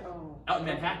my hip out in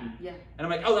Manhattan. Yeah. And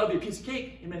I'm like, oh, that'll be a piece of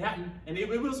cake in Manhattan. And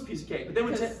it was a piece of cake. But then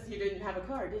when you didn't have a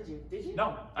car, did you? Did you?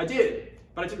 No, I did.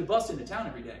 But I took the bus into town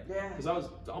every day. Yeah. Because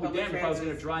I'll be damned if I was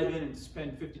going to drive in and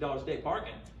spend $50 a day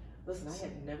parking. Listen, I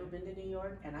had never been to New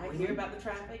York, and I hear about the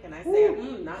traffic, and I say,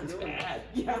 not it's doing bad.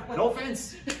 it. Yeah. No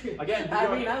offense. Again, New York.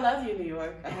 I mean, I love you, New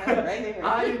York. I have it right here.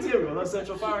 I do too. I love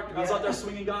Central Park. I was out there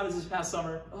swinging goddess this past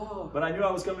summer. Oh. But I knew I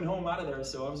was coming home out of there,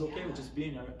 so I was okay with just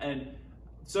being there. And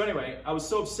so anyway, I was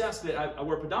so obsessed that I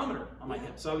wore a pedometer on my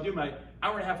hip. So I would do my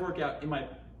hour-and-a-half workout in my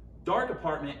dark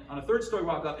apartment on a third-story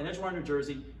walk-up in Edgewater, New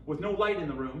Jersey, with no light in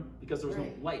the room because there was no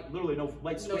light, literally no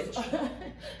light switch.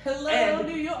 Hello,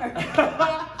 New York.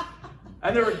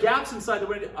 And there were gaps inside the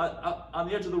window, on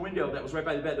the edge of the window that was right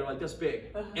by the bed. They were like this big.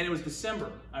 And it was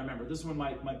December, I remember. This is when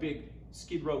my big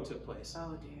Skid Row took place.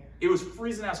 Oh, dear. It was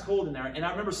freezing ass cold in there. And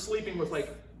I remember sleeping with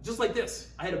just like this.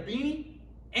 I had a beanie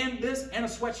and this and a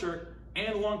sweatshirt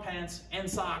and long pants and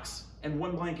socks and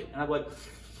one blanket. And I'm like,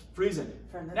 freezing.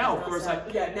 Now, of course, now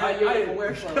you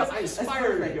wear clothes. I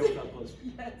aspire to go without clothes.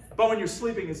 Yes. But when you're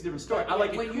sleeping, it's a different story. I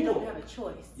like it when cool. you don't have a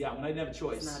choice. Yeah, when I didn't have a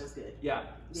choice. It's not as good. Yeah.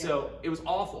 So it was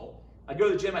awful. I'd go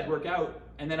to the gym, I'd work out,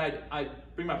 and then I'd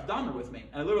bring my pedometer with me.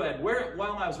 And I literally I'd wear it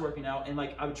while I was working out, and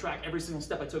I would track every single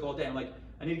step I took all day. I'm like,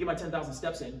 I need to get my 10,000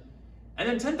 steps in. And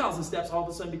then 10,000 steps all of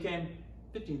a sudden became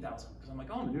 15,000. Because I'm like,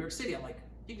 oh, I'm in New York City. I'm like,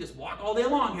 you can just walk all day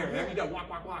long here. You gotta walk,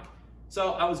 walk, walk.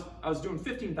 So I was doing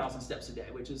 15,000 steps a day,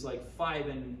 which is like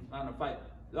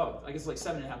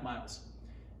 7.5 miles.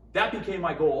 That became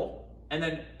my goal. And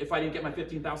then if I didn't get my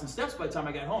 15,000 steps by the time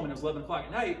I got home and it was 11 o'clock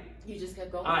at night, you just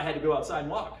kept going. I had to go outside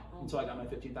and walk until I got my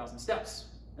 15,000 steps.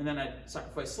 And then I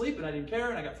sacrificed sleep and I didn't care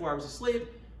and I got 4 hours of sleep.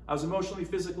 I was emotionally,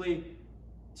 physically,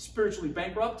 spiritually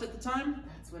bankrupt at the time.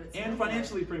 That's what it and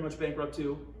financially pretty much bankrupt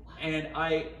too. Wow. And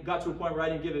I got to a point where I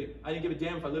didn't give a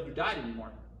damn if I lived or died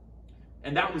anymore.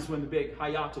 And that was when the big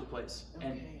hi-ya took place. Okay.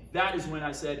 And that is when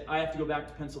I said, I have to go back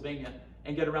to Pennsylvania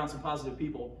and get around some positive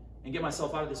people and get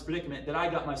myself out of this predicament that I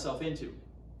got myself into.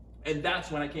 And that's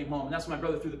when I came home. And that's when my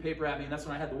brother threw the paper at me. And that's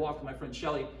when I had to walk with my friend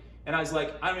Shelly. And I was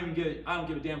like, I don't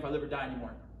give a damn if I live or die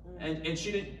anymore. Mm-hmm. And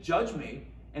she didn't judge me.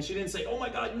 And she didn't say, oh my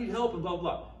God, you need help and blah,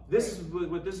 blah, blah. This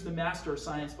is the master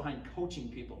science behind coaching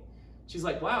people. She's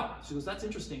like, wow. She goes, that's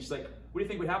interesting. She's like, what do you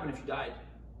think would happen if you died?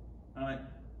 And I went,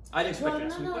 I didn't expect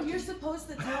that. No, you're supposed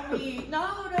to tell me. No,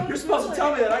 you're supposed to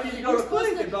tell me that I need to go to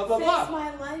clinic and blah, blah, blah. Fix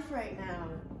my life right now.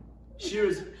 She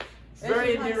was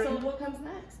very endearing. So what comes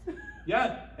next?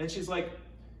 Yeah, and she's like,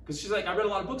 I read a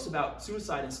lot of books about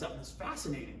suicide and stuff, and it's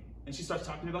fascinating. And she starts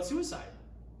talking about suicide.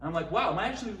 And I'm like, wow, am I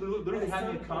actually literally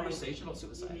having a conversation about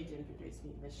suicide? You need to introduce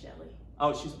me to Miss Shelley.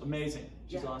 Oh, she's amazing.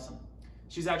 She's awesome.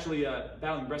 She's actually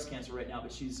battling breast cancer right now,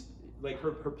 but she's like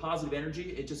her positive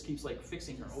energy, it just keeps like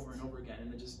fixing her over and over again.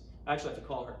 And I actually have to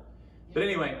call her. But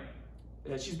anyway,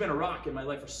 she's been a rock in my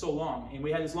life for so long. And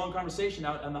we had this long conversation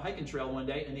out on the hiking trail one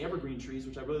day in the evergreen trees,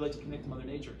 which I really like to connect to Mother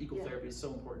Nature. Ecotherapy is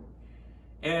so important.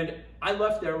 And I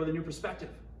left there with a new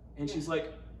perspective. And she's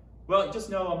like, well,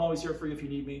 just know I'm always here for you if you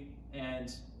need me.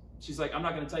 And she's like, I'm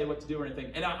not going to tell you what to do or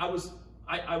anything. And I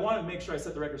wanted to make sure I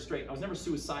set the record straight. I was never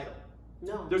suicidal.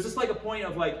 No. There's just like a point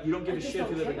of like, you don't give a shit if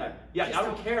you live or die. Yeah, I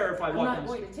don't care if I walk. I'm not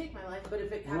going to take my life, but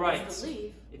if it happens to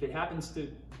leave. If it happens to,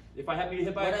 if I happen to get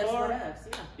hit by a car.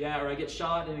 Yeah, or I get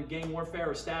shot in a gang warfare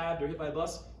or stabbed or hit by a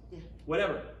bus. Yeah.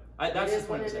 Whatever. That's the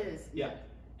point. It is. Yeah.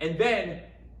 And then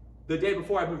the day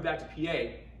before I moved back to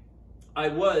PA, I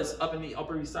was up in the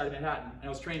Upper East Side of Manhattan and I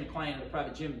was training a client at a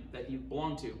private gym that he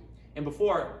belonged to. And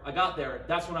before I got there,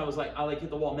 that's when I was like, I hit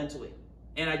the wall mentally.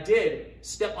 And I did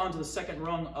step onto the second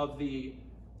rung of the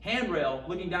handrail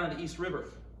looking down at the East River.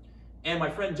 And my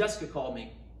friend Jessica called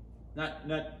me. Not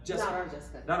Jessica. Not our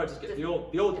Jessica. Not our Jessica. An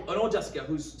old Jessica,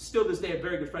 who's still this day a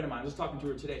very good friend of mine. I was talking to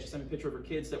her today. She sent me a picture of her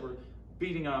kids that were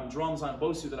beating drums on a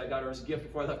Bosu that I got her as a gift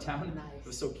before I left town. Nice. It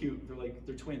was so cute.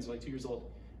 They're twins, they're like 2 years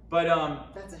old. But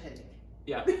that's a headache.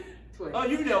 Yeah. Twins. Oh,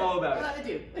 you know all about it. I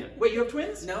do. Yeah. Wait, you have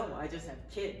twins? No, I just have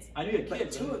kids. I knew you had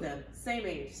kids. But 2 of them, same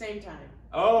age, same time.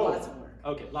 Oh. Lots of work.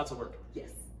 Okay, lots of work.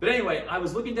 Yes. But anyway, I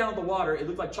was looking down at the water. It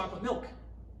looked like chocolate milk.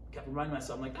 kept reminding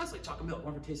myself, I'm like, that's like chocolate milk,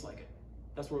 whatever tastes like it.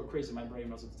 That's what crazy my brain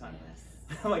was at the time.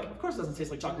 Yes. I'm like, of course it doesn't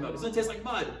taste like chocolate milk. It doesn't taste like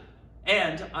mud.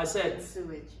 And I said,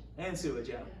 And sewage.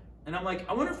 Yeah. And I'm like,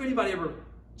 I wonder if anybody ever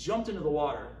jumped into the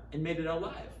water and made it out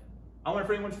alive. I wonder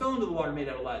if anyone fell into the water and made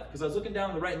it out alive. Because I was looking down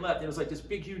to the right and left, and it was like this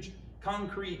big, huge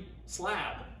concrete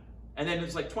slab. And then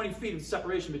there's like 20 feet of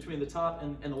separation between the top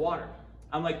and the water.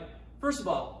 I'm like, first of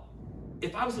all,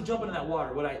 if I was to jump into that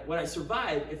water, would I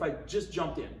survive if I just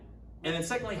jumped in? And then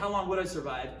secondly, how long would I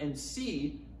survive? And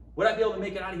C, would I be able to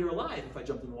make it out of here alive if I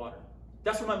jumped in the water?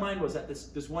 That's where my mind was at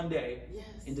this one day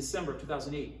in December of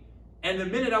 2008. And the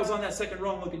minute I was on that second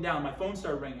row and looking down, my phone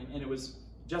started ringing, and it was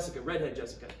Jessica, redhead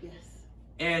Jessica. Yes.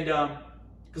 And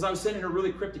because I was sending her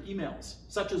really cryptic emails,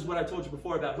 such as what I told you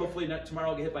before about hopefully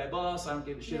tomorrow I'll get hit by a bus, I don't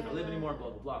give a shit if I live anymore, blah,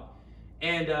 blah, blah.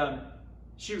 And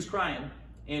she was crying,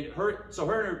 and her and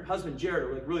her husband Jared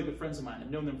are like really good friends of mine. I've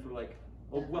known them for like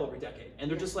well over a decade. And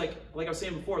they're just like I was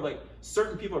saying before, like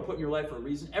certain people are put in your life for a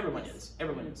reason. Everyone is.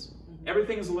 Everyone is.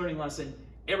 Everything is a learning lesson.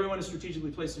 Everyone is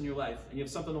strategically placed in your life, and you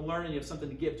have something to learn and you have something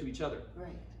to give to each other.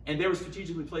 Right. And they were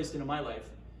strategically placed into my life.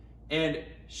 And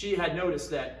she had noticed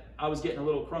that I was getting a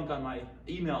little crunk on my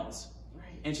emails.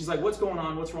 Right. And she's like, what's going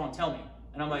on? What's wrong? Tell me.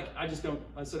 And I'm like, I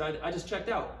said, I just checked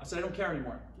out. I said, I don't care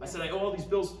anymore. I said, I owe all these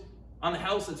bills on the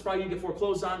house that's probably gonna get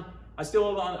foreclosed on. I still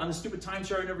owe on the stupid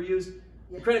timeshare I never used.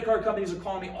 The credit card companies are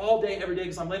calling me all day, every day,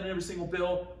 because I'm late on every single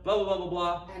bill, blah, blah, blah, blah,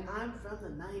 blah. And I'm from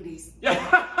the 90s.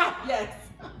 Yeah. Yes.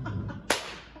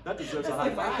 That deserves a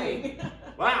high five.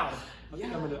 Wow. I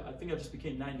think I just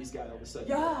became 90s guy all of a sudden.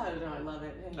 Yeah, no, I love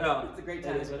it. It's a great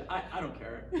time. It is, but I don't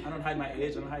care. I don't hide my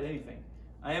age. I don't hide anything.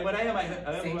 I am what I am. I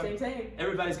am Same.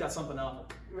 Everybody's got something to offer.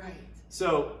 Right.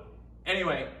 So,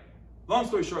 anyway, long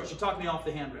story short, she talked me off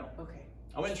the handrail. Okay.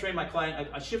 I went and trained my client.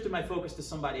 I shifted my focus to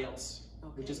somebody else,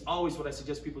 which is always what I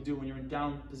suggest people do when you're in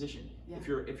down position. Yeah. If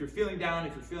you're feeling down,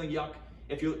 if you're feeling yuck,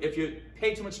 if you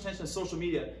pay too much attention to social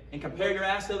media and compare your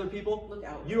ass to other people, Look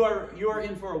out. you are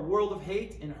in for a world of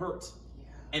hate and hurt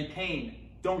and pain.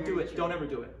 Don't do it. True. Don't ever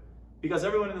do it. Because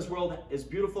everyone in this world is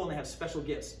beautiful and they have special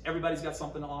gifts. Everybody's got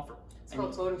something to offer. It's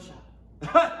called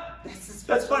Photoshop.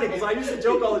 That's funny because I used to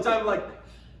joke all the time, like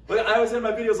I always in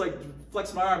my videos like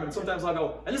flex my arm, and sometimes I'll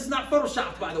go, and this is not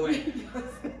photoshopped, by the way.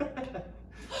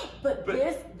 But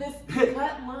this cut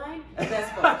line,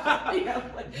 that's Photoshop. You know,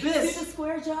 like, this a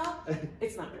square job,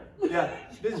 it's not real. Yeah,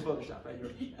 this is Photoshop right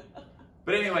here. Yeah.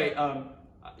 But anyway,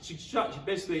 she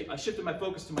basically, I shifted my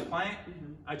focus to my client.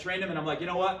 I trained him, and I'm like, you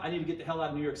know what? I need to get the hell out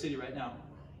of New York City right now.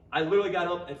 I literally got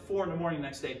up at 4 in the morning the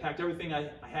next day, packed everything I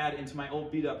had into my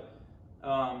old beat up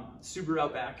Subaru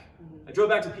Outback. I drove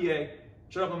back to PA,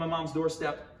 showed up on my mom's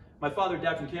doorstep. My father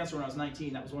died from cancer when I was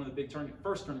 19. That was one of the big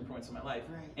first turning points in my life.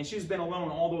 Right. And she's been alone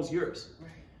all those years.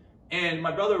 Right. And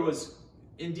my brother was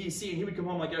in DC, and he would come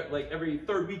home like every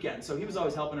third weekend. So he was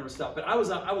always helping her with stuff. But I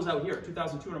was out here,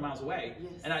 2,200 miles away,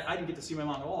 and I didn't get to see my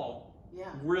mom at all.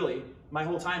 Yeah. Really, my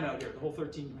whole time out here, the whole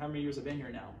 13, how many years I've been here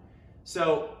now.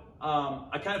 So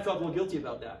I kind of felt a little guilty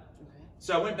about that. Okay.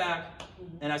 So I went back,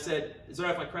 and I said, "Is it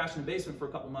all right if I crash in the basement for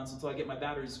a couple months until I get my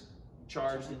batteries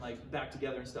charged and like back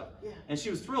together and stuff?" Yeah. And she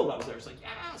was thrilled I was there. She's like,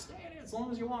 "Yeah, stay in it as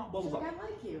long as you want." Blah blah blah. I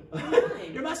like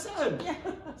you. You're my son. Yeah.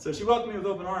 So she welcomed me with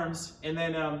open arms, and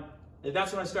then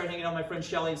that's when I started hanging out with my friend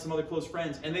Shelly and some other close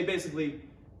friends, and they basically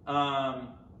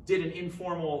did an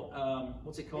informal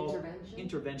what's it called?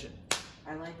 Intervention.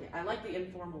 I like it. I like the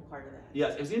informal part of that.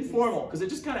 Yes, it was informal because it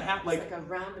just kind of happened like a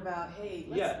roundabout. Hey,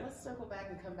 let's circle back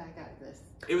and come back out of this.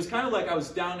 It was kind of like I was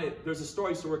down at. There's a store I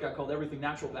used to work at called Everything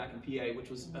Natural back in PA,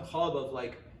 which was a hub of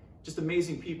like just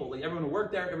amazing people. Like everyone who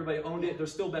worked there, everybody owned it. They're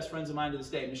still best friends of mine to this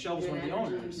day. Michelle was one of the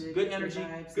owners. Good energy,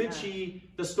 good chi.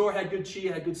 The store had good chi,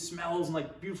 it had good smells and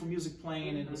like beautiful music playing,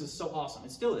 and it was just so awesome.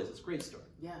 It still is. It's a great store.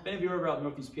 Yeah. If any of you are ever out in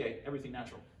Northeast PA, Everything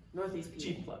Natural. Northeast PA.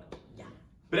 Cheap plug. Yeah.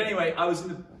 But anyway, I was in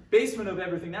the basement of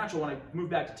Everything Natural when I moved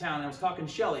back to town, and I was talking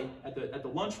to Shelly at the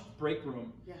lunch break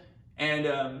room. Yeah.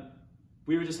 And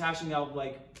we were just hashing out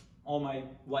like all my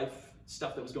life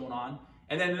stuff that was going on.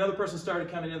 And then another person started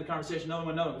coming into the conversation, another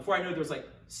one. Before I knew it, there was like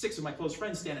 6 of my close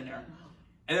friends standing there. Wow.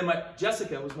 And then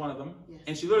Jessica was one of them. Yes.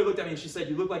 And she literally looked at me and she said,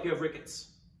 "You look like you have rickets."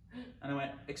 And I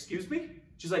went, "Excuse me?"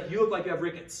 She's like, "You look like you have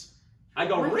rickets." I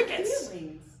go, "Rickets?"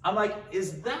 Feelings? I'm like,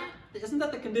 isn't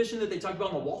that the condition that they talked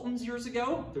about in the Waltons years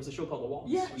ago? There's a show called The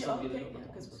Waltons. Yeah,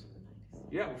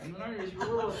 yeah, we're from the 90s.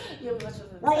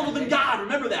 We're older than God,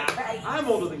 remember that. Right. I'm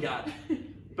older than God.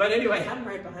 But anyway. I'm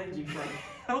right behind you, Frank.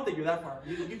 I don't think you're that far.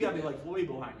 You got me like way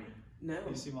behind me. No.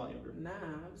 You seem a lot younger. Nah,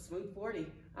 I'm smooth 40.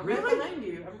 I'm really? right behind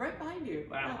you. I'm right behind you.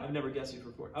 Wow, I've never guessed you for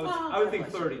 40. I would think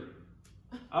 30.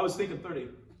 I was thinking 30.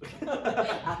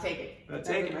 I'll take it.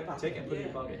 Take it and put it in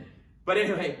your pocket. But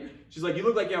anyway, she's like, you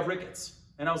look like you have rickets.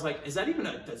 And I was like, is that even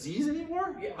a disease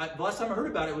anymore? Yeah. The last time I heard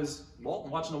about it was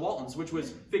Walton, watching the Waltons, which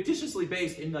was fictitiously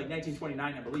based in like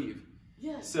 1929, I believe.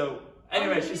 Yes. So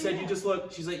anyway, Oh, she said, yeah. you just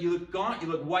look, she's like, you look gaunt, you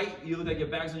look white, you look like you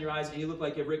have bags on your eyes, and you look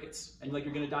like you have rickets, and like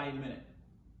you're gonna die any minute.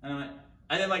 And I'm like,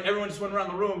 and then like everyone just went around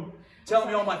the room telling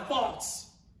me all my faults.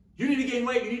 You need to gain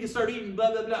weight, you need to start eating,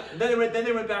 blah, blah, blah. And then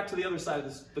they went back to the other side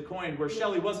of the coin where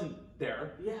Shelly wasn't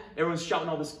there. Yeah. Everyone's shouting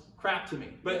all this crap to me.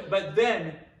 But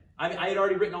then, I had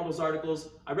already written all those articles.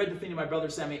 I read the thing that my brother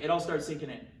sent me. It all started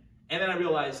sinking in. And then I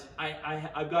realized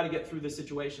I've got to get through this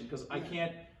situation because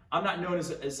I'm not known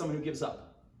as someone who gives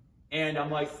up. And I'm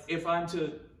like, if I'm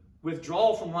to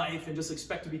withdraw from life and just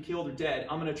expect to be killed or dead,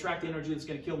 I'm going to attract the energy that's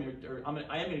going to kill me, or I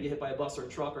am going to get hit by a bus or a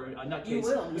truck or a nutcase. You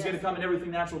will, who's yes. going to come in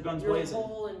everything natural, guns Your blazing.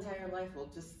 whole entire life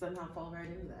will just somehow fall right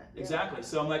into that. Yeah. Exactly.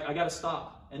 So I'm like, I got to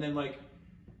stop. And then like,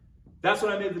 that's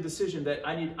when I made the decision that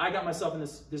I got myself in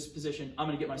this position. I'm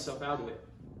going to get myself out of it.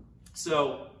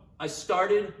 So I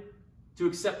started to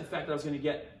accept the fact that I was going to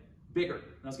get bigger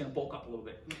and I was going to bulk up a little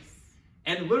bit. Yes.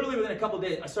 And literally within a couple of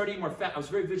days, I started eating more fat. I was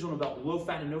very vigilant about low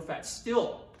fat and no fat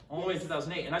still, all the way in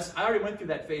 2008. And I already went through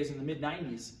that phase in the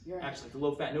mid-90s, Right. actually, the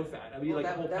low fat, no fat. I would eat like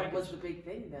a whole that package. was the big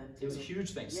thing then. It was a too.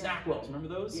 huge thing. Yeah. Snackwells, remember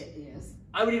those? Yeah, yes.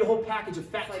 I would eat a whole package of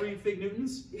fat-free It's Fig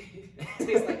Newtons. It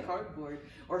tastes like cardboard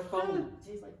or foam. It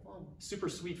tastes like foam. Super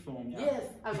sweet foam, yeah. Yes,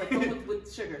 I was like foam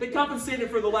with sugar. They compensated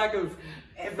for the lack of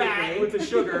fat Everything. with the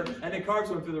sugar, and the carbs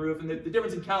went through the roof, and the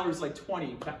difference in calories is like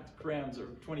 20 grams or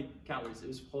 20 calories. It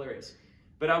was hilarious.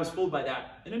 But I was fooled by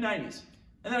that in the 90s.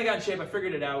 And then I got in shape, I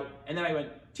figured it out, and then I went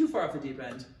too far off the deep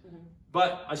end. Mm-hmm.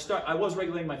 But I was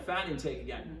regulating my fat intake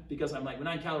again, because I'm like, with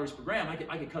 9 calories per gram, I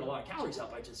could cut a lot of calories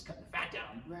out by just cutting the fat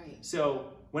down. Right. So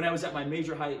when I was at my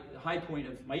major high point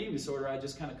of my eating disorder, I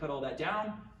just kind of cut all that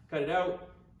down, cut it out,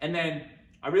 and then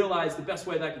I realized the best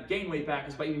way that I could gain weight back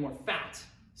is by eating more fat.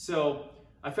 So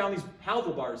I found these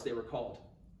Halva bars, they were called.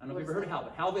 I don't know if you've ever heard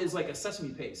of Halva. Halva is like a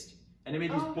sesame paste. And they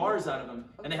made these bars out of them,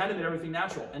 and they had them in everything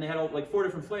natural. And they had like 4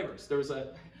 different flavors. There was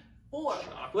a 4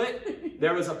 chocolate,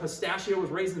 there was a pistachio with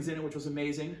raisins in it, which was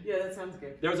amazing. Yeah, that sounds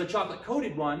good. There was a chocolate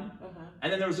coated one,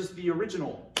 and then there was just the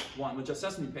original one with just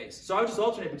sesame paste. So I would just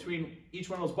alternate between each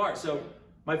one of those bars. So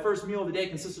my first meal of the day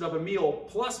consisted of a meal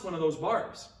plus one of those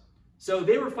bars. So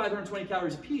they were 520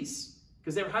 calories a piece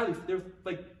because they were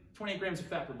like 28 grams of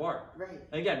fat per bar. Right.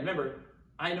 And again, remember,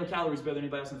 I know calories better than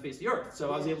anybody else on the face of the earth.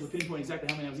 So I was able to pinpoint exactly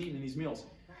how many I was eating in these meals.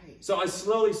 Right. So I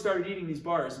slowly started eating these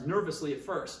bars nervously at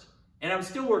first. And I would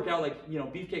still work out, like, you know,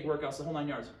 beefcake workouts, the whole 9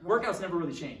 yards. Right. Workouts never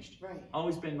really changed. Right.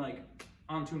 Always been like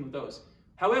on tune with those.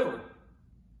 However,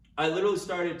 I literally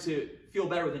started to feel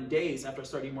better within days after I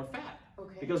started eating more fat.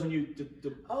 Okay. Because when you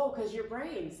because your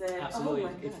brain said, Absolutely. oh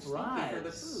my It gosh, thank you for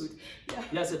the thrives. food. Yeah.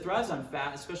 Yes, it thrives on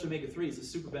fat, especially omega-3s. It's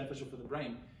super beneficial for the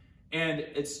brain. And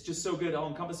it's just so good,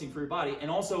 all-encompassing for your body.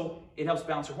 And also, it helps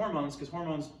balance your hormones because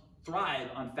hormones thrive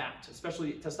on fat,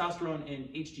 especially testosterone and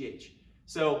HGH.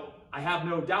 So I have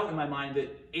no doubt in my mind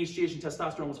that HGH and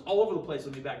testosterone was all over the place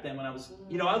with me back then when I was,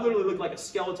 you know, I literally looked like a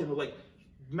skeleton with like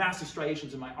massive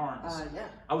striations in my arms. Yeah.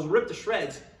 I was ripped to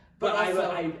shreds, but also,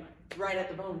 I right at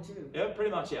the bone too. yeah,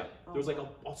 pretty much, yeah. There was like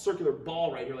a circular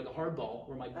ball right here, like a hard ball,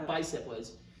 where my bicep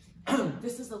was.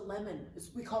 This is a lemon.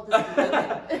 We call this a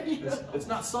lemon. It's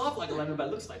not soft like a lemon, but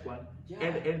it looks like one. Yeah.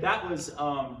 And that was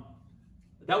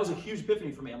a huge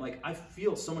epiphany for me. I'm like, I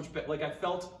feel so much better. Like I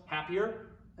felt happier,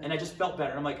 and I just felt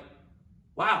better. I'm like,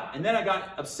 wow. And then I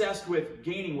got obsessed with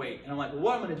gaining weight, and I'm like, well,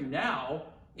 what I'm going to do now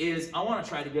is I want to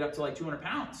try to get up to like 200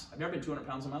 pounds. I've never been 200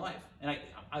 pounds in my life, and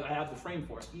I have the frame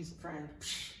for it. Easy. Friend.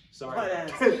 Sorry.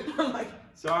 I'm like,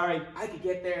 Sorry. I could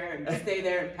get there and stay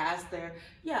there and pass there.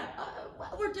 Yeah,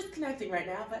 well, we're disconnecting right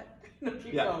now, but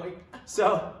keep going.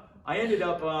 So I ended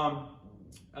up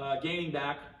gaining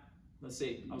back. Let's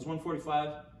see. I was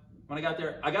 145 when I got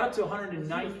there. I got up to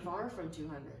 190. You were far from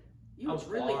 200. I was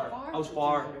really far. far. I was from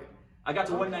far. 200. I got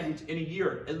to 190 in a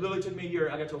year. It literally took me a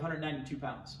year. I got to 192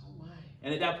 pounds. Oh my.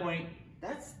 And at that point,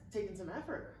 That's taking some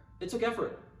effort. it took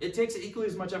effort. It takes equally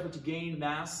as much effort to gain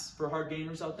mass for hard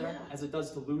gainers out there Yeah. as it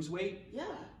does to lose weight.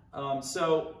 Yeah.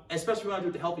 So, especially when I do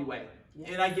it the healthy way. Yes.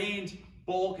 And I gained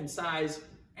bulk and size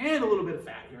and a little bit of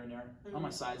fat here and there on my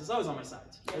sides. It's always on my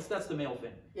sides. Yeah. That's the male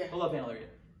thing. Yeah. I love anal area.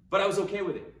 But I was okay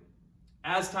with it.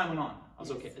 As time went on, I was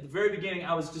okay. At the very beginning,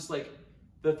 I was just like,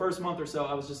 the first month or so,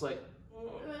 I was just like,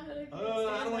 I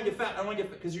don't want to get fat. I don't want to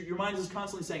get fat. Because your mind is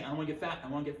constantly saying, I don't want to get fat. I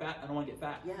don't want to get fat. I don't want to get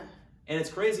fat. Yeah. And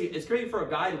it's crazy. It's crazy for a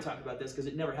guy to talk about this because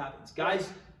it never happens. Guys,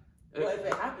 Well, if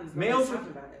it happens, males nobody's with,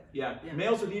 talking about it. yeah, Yeah.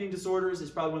 males with eating disorders is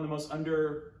probably one of the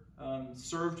most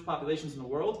served populations in the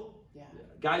world. Yeah.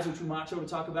 Guys are too macho to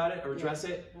talk about it or address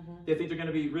it. They think they're going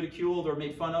to be ridiculed or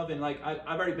made fun of. And like,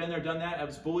 I've already been there, done that. I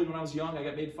was bullied when I was young. I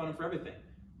got made fun of for everything.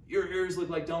 Your ears look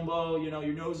like Dumbo. You know,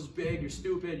 your nose is big. You're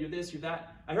stupid. You're this, you're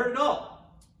that. I heard it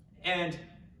all. And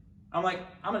I'm like,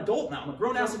 I'm an adult now. I'm a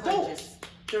grown-ass adult.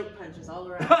 Throat punches all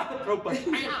around. Throat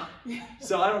punches.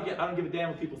 So I don't give a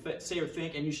damn what people say or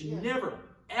think. And you should never,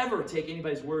 ever take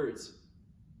anybody's words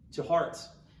to heart.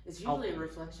 It's usually a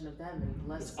reflection of them and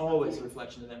less. It's always a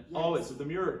reflection of them. Yes. Always. With the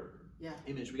mirror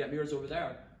image. We got mirrors over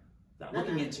there that I'm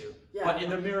looking into. Yeah. But in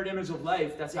the mirrored image of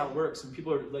life, that's how it works. And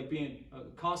people are like being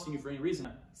costing you for any reason.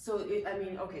 So,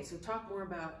 so talk more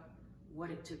about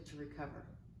what it took to recover.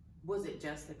 Was it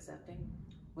just accepting?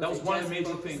 That was one of the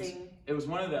major things. It was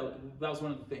one of that was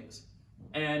one of the things.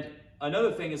 And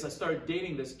another thing is I started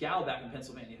dating this gal back in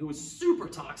Pennsylvania who was super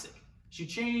toxic. She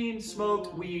chained,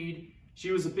 smoked weed.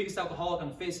 She was the biggest alcoholic on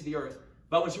the face of the earth.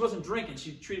 But when she wasn't drinking,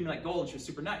 she treated me like gold and she was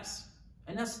super nice.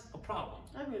 And that's a problem.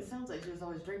 I mean, it sounds like she was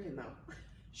always drinking though.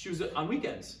 She was on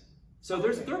weekends. So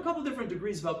there are a couple different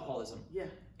degrees of alcoholism. Yeah.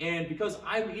 And because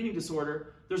I have an eating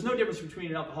disorder, there's no difference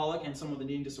between an alcoholic and someone with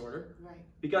an eating disorder. Right.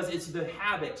 Because it's the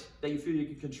habit that you feel you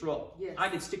can control. Yes. I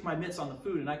can stick my mitts on the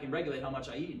food and I can regulate how much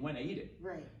I eat and when I eat it.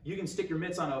 Right. You can stick your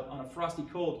mitts on a frosty,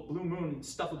 cold blue moon and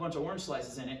stuff a bunch of orange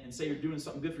slices in it and say you're doing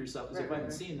something good for yourself as if I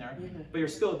haven't seen there. Yeah. But you're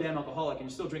still a damn alcoholic and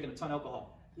you're still drinking a ton of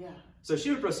alcohol. Yeah. So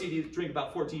she would proceed to drink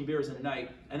about 14 beers in a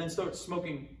night and then start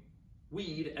smoking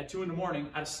weed at 2 in the morning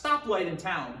at a stoplight in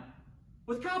town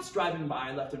with cops driving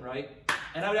by left and right.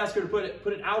 And I would ask her to put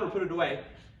it out or put it away.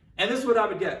 And this is what I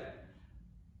would get.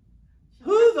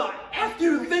 Who the F do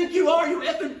you think you are, you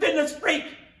effing fitness freak?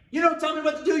 You don't tell me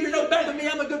what to do. You're no better than me.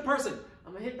 I'm a good person.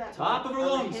 I'm going to hit that top of her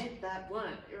lungs. I'm going to hit that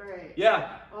blunt. Right.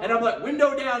 Yeah. Oh. And I'm like,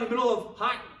 window down in the middle of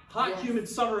hot, humid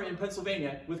summer in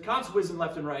Pennsylvania with cops whizzing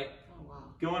left and right. Oh, wow.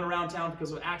 Going around town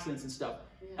because of accidents and stuff.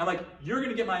 Yeah. I'm like, you're going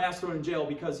to get my ass thrown in jail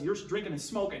because you're drinking and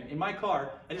smoking in my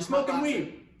car and you're smoking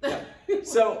weed. Yeah.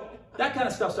 So that kind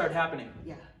of stuff started happening.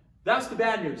 Yeah. That's the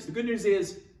bad news. The good news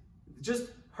is just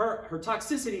her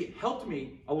toxicity helped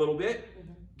me a little bit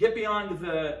get beyond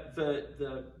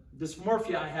the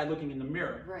dysmorphia I had looking in the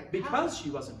mirror. Right. Because she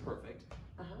wasn't perfect.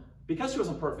 Because she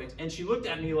wasn't perfect. And she looked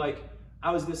at me like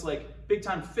I was this like big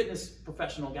time fitness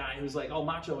professional guy who's like all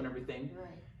macho and everything. Right.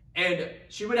 And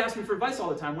she would ask me for advice all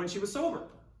the time when she was sober.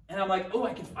 And I'm like, oh,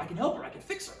 I can help her. I can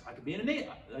fix her. I can be an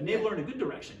enabler in a good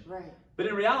direction. Right. But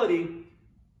in reality,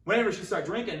 whenever she started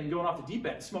drinking and going off the deep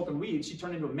end, smoking weed, she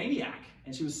turned into a maniac.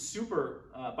 And she was super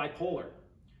bipolar.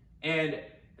 And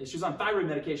she was on thyroid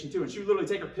medication too. And she would literally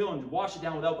take her pill and wash it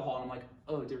down with alcohol. And I'm like,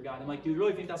 oh, dear God. I'm like, do you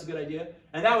really think that's a good idea?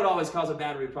 And that would always cause a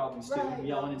battery of problems too. Right.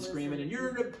 Yelling and screaming. And you're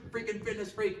a freaking fitness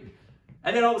freak.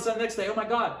 And then all of a sudden the next day, oh my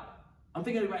God, I'm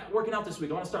thinking about working out this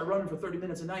week. I want to start running for 30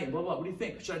 minutes a night and blah, blah. What do you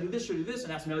think? Should I do this? Should I do this?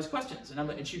 And ask me all these questions.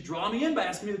 And she'd draw me in by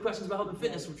asking me the questions about health and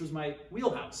fitness, which was my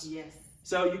wheelhouse. Yes.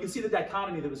 So you can see the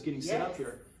dichotomy that was getting set up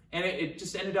here. And it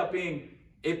just ended up being,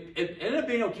 it ended up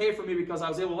being okay for me because I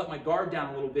was able to let my guard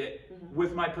down a little bit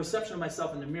with my perception of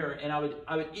myself in the mirror. And I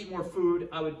would eat more food.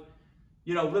 I would,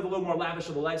 live a little more lavish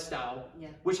of a lifestyle,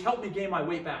 which helped me gain my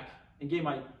weight back and gain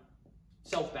my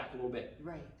self back a little bit.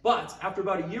 Right. But after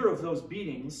about a year of those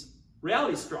beatings,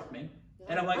 reality struck me,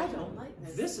 and I'm like, I don't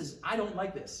like this. I don't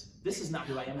like this. This is not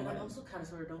who I am. And I also kind of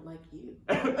sort of don't like you.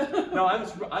 No,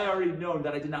 I already known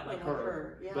that I did not like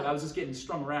her. Yeah. But I was just getting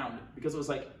strung around because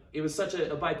it was such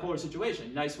a bipolar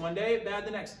situation. Nice one day, bad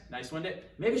the next. Nice one day.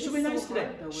 Maybe she'll be nice today.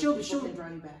 She'll can draw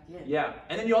you back in. Yeah.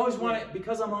 And then you always want it,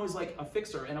 because I'm always like a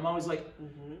fixer, and I'm always like,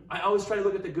 I always try to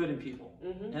look at the good in people.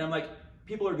 And I'm like,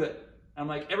 people are good. I'm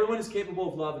like, everyone is capable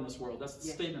of love in this world. That's the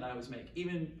statement I always make.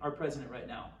 Even our president right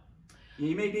now.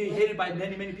 You may be hated by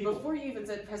many, many people. Before you even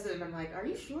said president, I'm like, are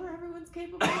you sure everyone's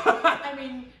capable? I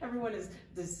mean, everyone is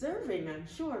deserving, I'm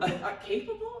sure, but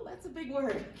capable? That's a big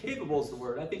word. Capable is the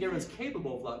word. I think everyone's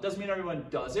capable of love. Doesn't mean everyone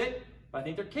does it, but I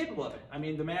think they're capable of it. I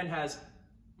mean, the man has,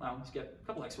 he's got a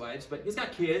couple ex-wives, but he's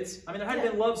got kids. I mean, there had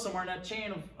been love somewhere in that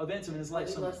chain of events in his life.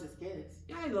 He loves his kids.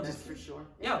 Yeah, he loves his kids. For sure.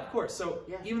 Yeah, of course. So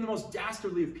even the most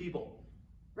dastardly of people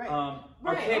are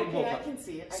right. capable of love. I can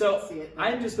see it.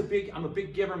 I can see it. I'm a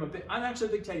big giver. I'm actually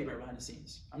a big teddy bear behind the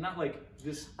scenes. I'm not like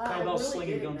this kettlebell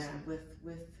slinging guns. With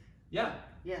yeah.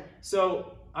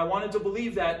 So I wanted to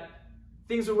believe that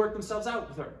things would work themselves out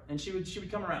with her, and she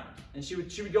would come around, and she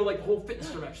would go like the whole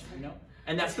fitness direction,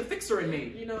 And that's the fixer in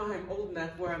me. I'm old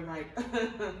enough where I'm like,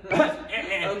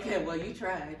 okay, well, you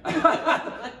tried.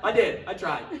 I did. I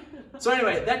tried. So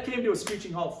anyway, that came to a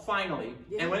screeching halt finally.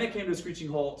 Yeah. And when it came to a screeching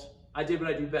halt, I did what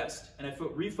I do best. And I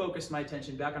refocused my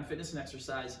attention back on fitness and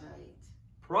exercise,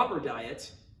 proper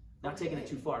diet, not taking it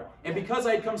too far. And because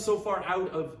I had come so far out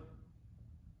of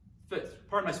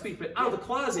pardon my speech, but out of the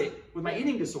closet with my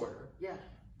eating disorder. Yeah.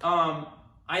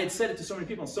 I had said it to so many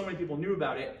people, and so many people knew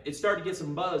about it. It started to get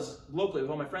some buzz locally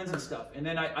with all my friends and stuff. And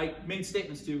then I made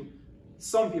statements to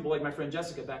some people, like my friend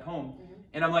Jessica back home.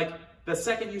 And I'm like, the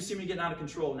second you see me getting out of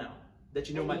control now, that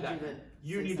you know my background,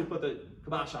 you need to put the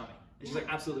kibosh on me. And she's like,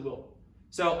 absolutely will.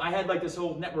 So I had like this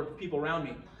whole network of people around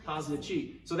me, positive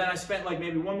chi. So then I spent like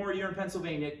maybe 1 more year in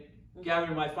Pennsylvania,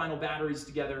 gathering my final batteries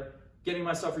together, getting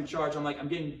myself recharged. I'm like, I'm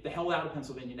getting the hell out of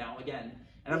Pennsylvania now again.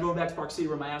 And I'm going back to Park City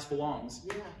where my ass belongs.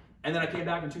 Yeah. And then I came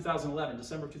back in 2011,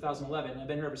 December of 2011, and I've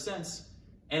been here ever since.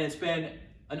 And it's been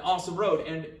an awesome road.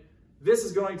 And this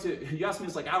is going to, you asked me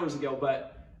this like hours ago,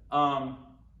 but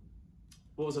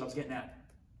what was it I was getting at?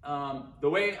 The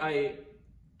way I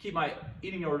keep my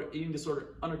eating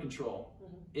disorder under control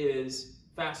is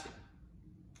fasting.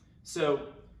 So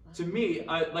to me,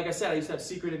 like I said, I used to have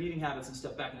secretive eating habits and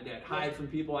stuff back in the day. I'd hide from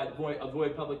people, I'd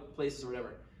avoid public places or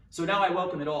whatever. So now I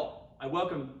welcome it all. I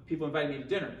welcome people inviting me to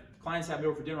dinner. Clients have me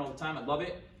over for dinner all the time. I love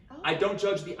it. Oh. I don't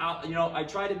judge the hour. You know, I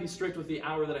try to be strict with the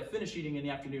hour that I finish eating in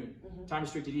the afternoon. Time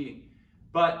restricted eating.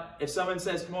 But if someone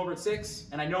says come over at 6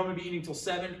 and I know I'm gonna be eating till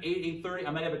 7, 8, 8:30,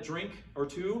 I might have a drink or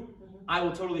two, I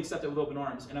will totally accept it with open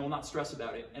arms and I will not stress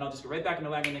about it. And I'll just go right back in the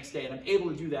wagon the next day, and I'm able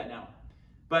to do that now.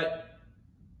 But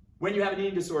when you have an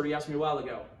eating disorder, you asked me a while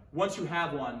ago, once you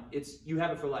have one, you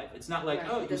have it for life. It's not like,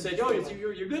 oh, you said, oh,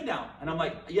 you're good now. And I'm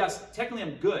like, yes, technically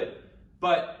I'm good,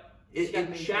 but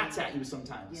it chats at you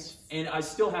sometimes. Yes. And I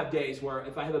still have days where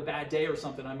if I have a bad day or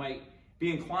something, I might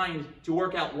be inclined to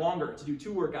work out longer, to do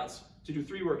 2 workouts, to do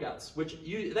 3 workouts,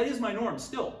 that is my norm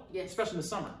still, especially in the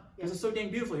summer. Because it's so dang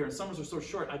beautiful here and summers are so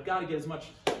short. I've got to get as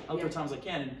much outdoor time as I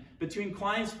can. And between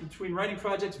clients, between writing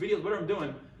projects, videos, whatever I'm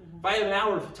doing, if I have an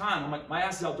hour of time, I'm like, my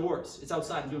ass is outdoors. It's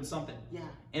outside, I'm doing something. Yeah.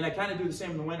 And I kind of do the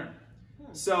same in the winter.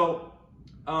 So,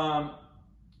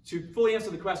 to fully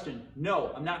answer the question,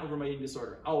 no, I'm not over my eating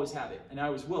disorder. I always have it, and I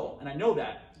always will, and I know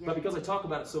that. But because I talk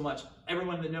about it so much,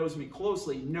 everyone that knows me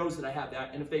closely knows that I have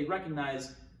that. And if they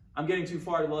recognize I'm getting too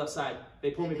far to the left side,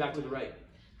 they pull me back to the right.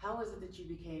 How was it that you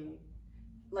became,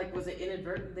 like, was it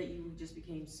inadvertent that you just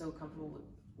became so comfortable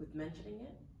with mentioning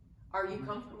it? Are you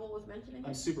comfortable with mentioning it?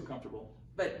 I'm super comfortable.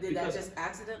 But did that just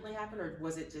accidentally happen, or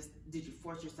was it just, did you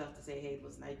force yourself to say, hey,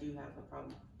 listen, I do have a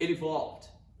problem? It evolved.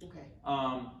 Okay.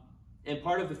 And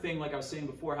part of the thing, like I was saying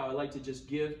before, how I like to just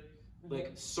give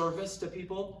like service to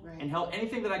people and help,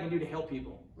 anything that I can do to help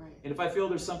people. Right. And if I feel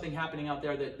there's something happening out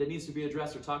there that needs to be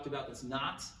addressed or talked about that's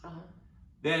not,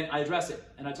 then I address it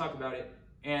and I talk about it.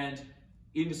 And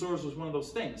eating disorders was one of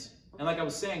those things. Okay. And like I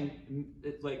was saying,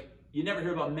 like you never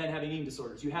hear about men having eating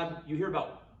disorders. You hear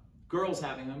about girls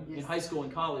having them in high school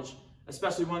and college,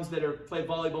 especially ones that play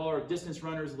volleyball or distance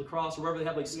runners, lacrosse, or wherever they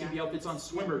have like skimpy outfits on.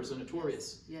 Swimmers are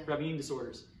notorious for having eating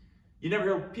disorders. You never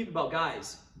hear people about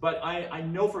guys, but I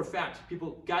know for a fact,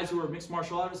 guys who are mixed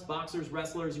martial artists, boxers,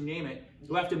 wrestlers, you name it,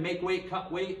 who have to make weight,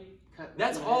 cut weight,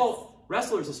 that's all,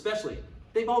 wrestlers especially,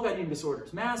 they've all got eating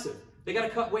disorders, massive. They got to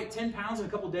cut weight 10 pounds in a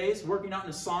couple days, working out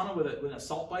in a sauna with an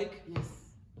assault bike,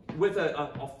 with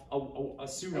a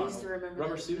suit on,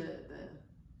 rubber suit.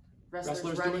 The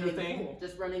wrestlers doing their thing.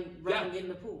 Just running in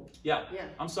the pool. Yeah.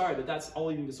 I'm sorry, but that's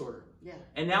all eating disorder. Yeah.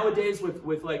 And nowadays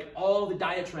with like all the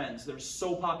diet trends that are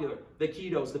so popular, the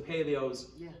ketos, the paleos,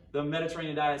 the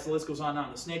Mediterranean diets, the list goes on and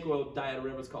on, the snake oil diet or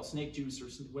whatever it's called, snake juice or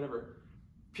whatever.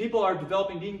 People are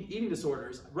developing eating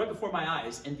disorders right before my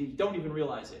eyes and they don't even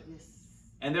realize it. Yes.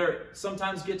 And they're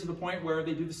sometimes get to the point where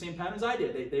they do the same patterns I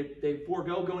did. They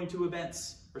forego going to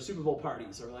events or Super Bowl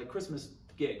parties or like Christmas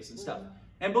gigs and stuff.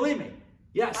 And believe me,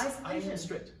 yes, I am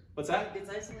strict. What's that? It's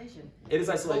isolation. It is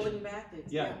isolation. Holding back.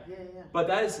 Yeah. But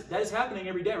that is happening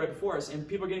every day right before us, and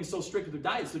people are getting so strict with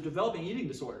their diets, they're developing eating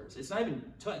disorders. It's not even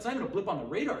a blip on the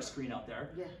radar screen out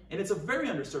there. Yeah. And it's a very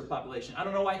underserved population. I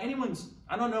don't know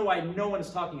why no one is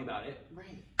talking about it.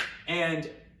 Right. And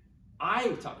I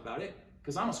talk about it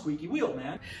because I'm a squeaky wheel,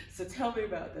 man. So tell me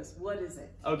about this. What is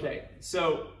it? Okay.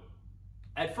 So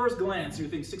at first glance, you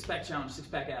think 6-pack challenge,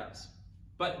 6-pack abs.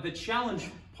 But the challenge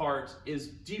part is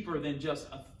deeper than just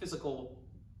a physical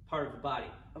part of the body.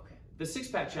 Okay. The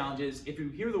 6-pack challenge is, if you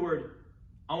hear the word,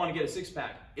 I want to get a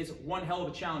 6-pack, it's one hell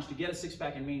of a challenge to get a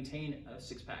 6-pack and maintain a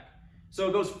 6-pack. So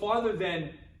it goes farther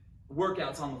than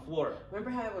workouts on the floor.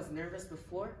 Remember how I was nervous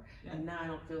before? Yeah. And now I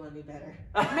don't feel any better.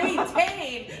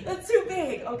 Maintain! That's too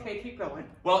big. Okay, keep going.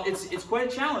 Well, it's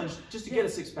quite a challenge just to get a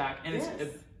 6-pack, and it's an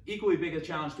equally big a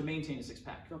challenge to maintain a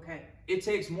 6-pack. Okay. It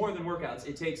takes more than workouts.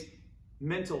 It takes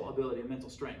mental ability and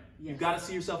mental strength. Yes. You've got to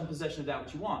see yourself in possession of that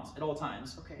which you want at all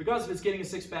times. Okay. Regardless if it's getting a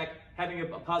 6-pack, having a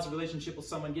positive relationship with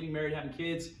someone, getting married, having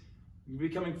kids,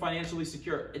 becoming financially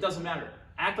secure. It doesn't matter.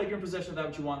 Act like you're in possession of that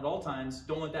what you want at all times.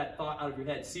 Don't let that thought out of your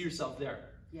head. See yourself there.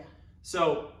 Yeah.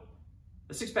 So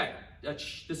the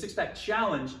six-pack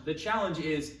challenge, the challenge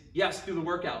is, yes, do the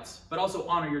workouts, but also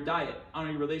honor your diet,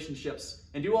 honor your relationships,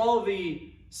 and do all of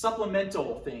the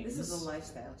supplemental things. This is a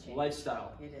lifestyle change.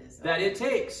 Lifestyle. It is. That it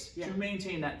takes Yeah. to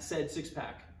maintain that said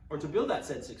six-pack, or to build that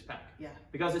said six-pack. Yeah.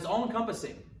 Because it's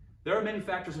all-encompassing. There are many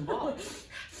factors involved.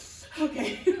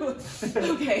 Okay.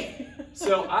 Okay.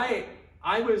 So I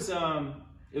was,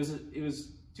 it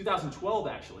was 2012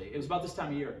 actually. It was about this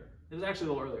time of year. It was actually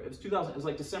a little earlier. It was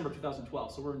like December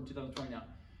 2012, so we're in 2020 now.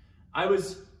 I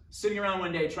was sitting around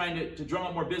one day trying to drum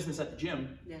up more business at the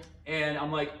gym. Yeah. And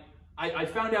I'm like, I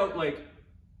found out like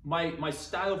my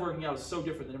style of working out is so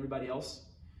different than everybody else.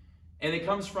 And it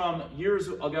comes from years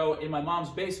ago in my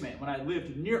mom's basement when I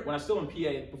was still in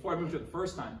PA, before I moved to it the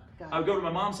first time. I would go to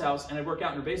my mom's house and I'd work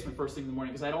out in her basement first thing in the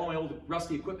morning because I had all my old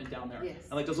rusty equipment down there. Yes.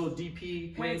 And like those old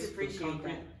DP Parents weights, appreciate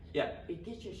concrete. that. Yeah.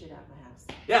 Get your shit out of my house.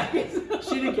 Yeah.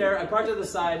 She didn't care. I parked at the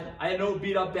side. I had no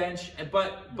beat up bench,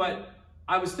 but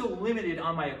I was still limited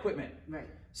on my equipment. Right.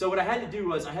 So what I had to do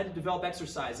was I had to develop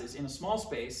exercises in a small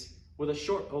space with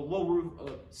a low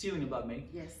roof ceiling above me.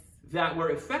 Yes. That were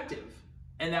effective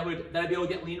and that I'd be able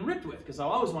to get lean ripped with, because I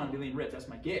always wanted to be lean ripped. That's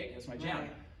my gig. That's my jam.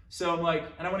 Right. So I'm like,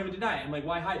 and I won't even deny it. I'm like,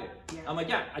 why hide it? Yeah. I'm like,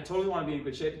 yeah, I totally want to be in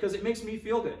good shape because it makes me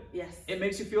feel good. Yes. It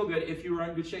makes you feel good if you are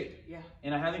in good shape. Yeah.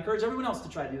 And I highly encourage everyone else to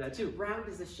try to do that too. Round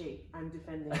is a shape. I'm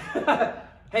defending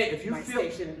Hey, if you my feel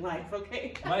station in life,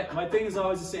 okay? my thing is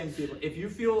always the same to people. If you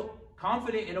feel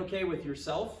confident and okay with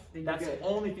yourself, Then you're that's good. the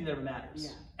only thing that ever matters.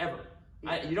 Yeah. Ever.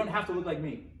 Yeah. You don't have to look like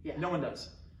me. Yeah. No one does.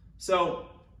 So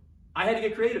I had to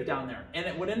get creative down there.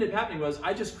 And what ended up happening was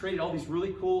I just created all these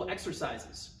really cool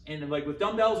exercises. And like with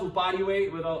dumbbells, with body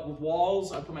weight, with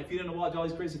walls, I put my feet on the wall, I did all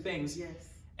these crazy things. Yes.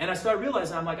 And I started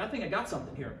realizing, I'm like, I think I got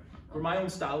something here for my own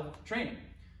style of training.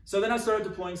 So then I started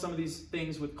deploying some of these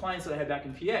things with clients that I had back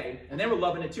in PA, and they were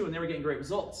loving it too, and they were getting great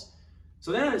results.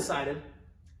 So then I decided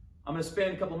I'm going to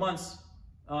spend a couple months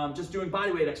just doing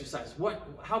bodyweight exercises.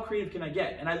 How creative can I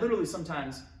get? And I literally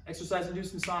sometimes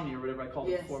exercise-induced insomnia, or whatever I called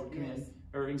it before we come in,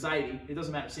 or anxiety. It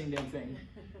doesn't matter, same damn thing.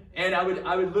 And I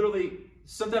would literally,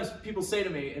 sometimes people say to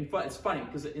me, and it's funny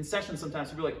because in sessions sometimes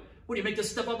people are like, "What, do you make this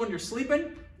stuff up when you're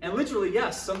sleeping?" And literally,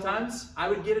 yes, sometimes I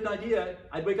would get an idea.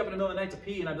 I'd wake up in the middle of the night to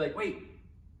pee, and I'd be like, "Wait,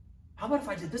 how about if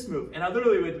I did this move?" And I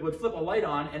literally would flip a light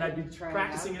on, and I'd be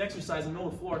practicing an exercise in the middle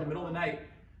of the floor in the middle of the night,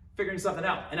 figuring something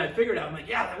out. And I'd figure it out. I'm like,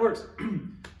 yeah, that works.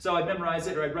 So I'd memorize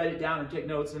it, or I'd write it down, or take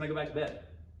notes, and then I'd go back to bed.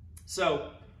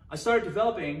 So I started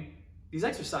developing these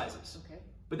exercises. Okay.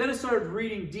 But then I started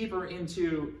reading deeper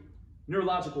into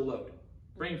neurological load,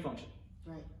 brain function.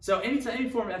 Right. So any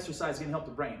form of exercise is going to help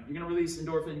the brain. You're going to release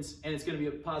endorphins, and it's going to be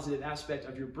a positive aspect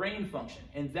of your brain function.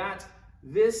 And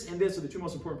this are the two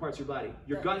most important parts of your body: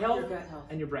 your gut health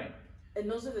and your brain. And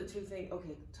those are the two things.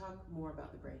 Okay, talk more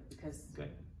about the brain, because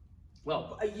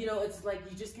well, it's like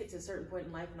you just get to a certain point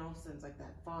in life, and all of a sudden it's like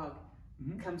that fog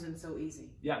comes in so easy.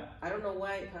 Yeah. I don't know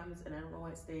why it comes, and I don't know why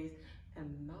it stays.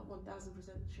 I'm not 1,000%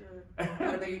 sure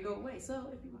how to make it go away. So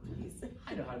if you please,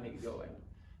 I know how to make it go away.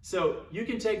 So you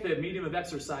can take the medium of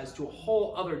exercise to a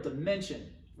whole other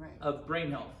dimension of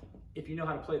brain health if you know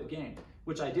how to play the game,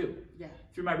 which I do. Yeah.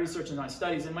 Through my research and my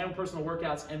studies and my own personal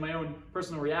workouts and my own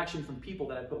personal reaction from people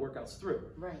that I put workouts through.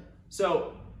 Right.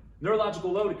 So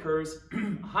neurological load occurs,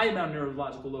 a high amount of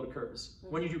neurological load occurs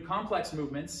when you do complex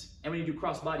movements and when you do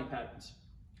cross-body patterns.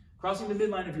 Crossing the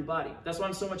midline of your body. That's why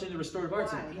I'm so much into restorative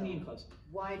arts and Indian clubs.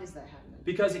 Why does that happen?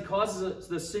 Because it causes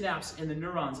the synapse and the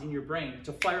neurons in your brain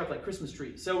to fire up like Christmas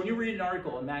trees. So when you read an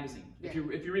article in a magazine, if you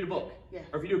read a book,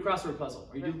 or if you do a crossword puzzle,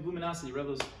 or you do Luminosity, whatever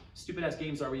those stupid ass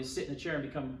games are where you sit in a chair and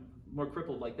become more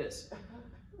crippled like this.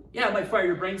 Yeah, it might fire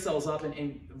your brain cells up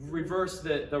and reverse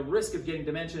the risk of getting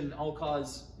dementia and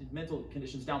all-cause mental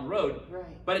conditions down the road.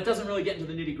 Right. But it doesn't really get into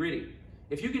the nitty-gritty.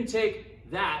 If you can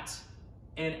take that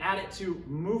and add it to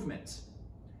movement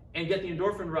and get the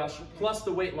endorphin rush plus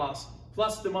the weight loss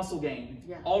plus the muscle gain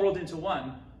all rolled into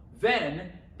one,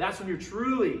 then that's when you're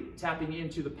truly tapping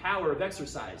into the power of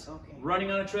exercise.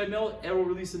 Running on a treadmill, it will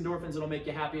release endorphins, it'll make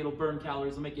you happy, it'll burn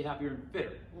calories, it'll make you happier and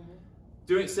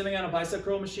fitter. Sitting on a bicep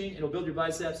curl machine, it'll build your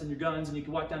biceps and your guns, and you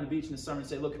can walk down the beach in the summer and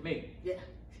say, "Look at me." Yeah.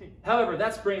 However,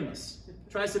 that's brainless.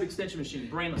 Tricep extension machine,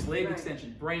 brainless. Leg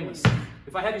extension, brainless.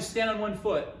 If I have you stand on one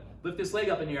foot, lift this leg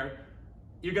up in the air,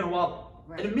 you're going to wobble.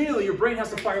 And immediately your brain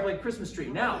has to fire up like a Christmas tree.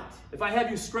 Now, if I have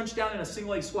you scrunch down in a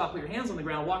single leg squat, put your hands on the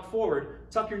ground, walk forward,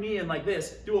 tuck your knee in like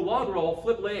this, do a log roll,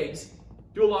 flip legs,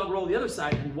 do a log roll the other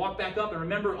side, and walk back up and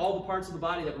remember all the parts of the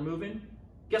body that were moving,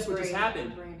 guess what just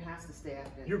happened? Your brain has to stay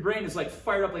active. Your brain is like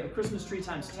fired up like a Christmas tree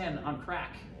times 10 on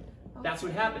crack. That's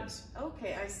what happens.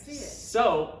 Okay, I see it.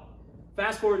 So,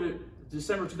 fast forward to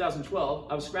December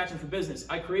 2012, I was scratching for business.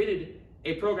 I created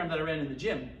a program that I ran in the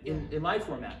gym in live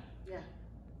format. Yeah.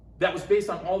 That was based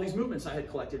on all these movements I had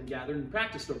collected and gathered and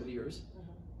practiced over the years.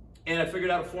 And I figured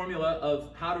out a formula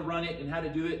of how to run it and how to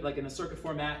do it like in a circuit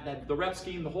format, that the rep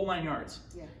scheme, the whole 9 yards.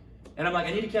 Yeah. And I'm like,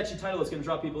 I need a catchy title that's going to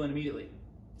draw people in immediately.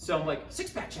 So I'm like,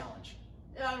 six-pack challenge.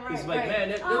 He's like, man,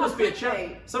 there must be a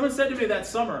challenge. Someone said to me that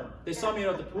summer, they saw me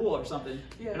out at the pool or something,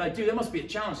 and like, dude, that must be a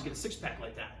challenge to get a six-pack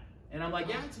like that. And I'm like,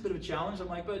 yeah, it's a bit of a challenge. I'm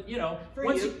like, but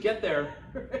once you get there,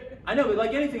 I know, but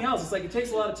like anything else, it's like it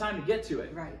takes a lot of time to get to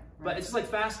it. Right. But it's just like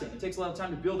fasting. It takes a lot of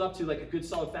time to build up to like a good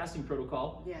solid fasting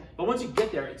protocol. Yeah. But once you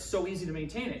get there, it's so easy to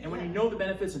maintain it. And when you know the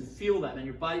benefits and feel them and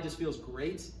your body just feels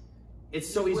great,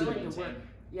 it's so easy to maintain.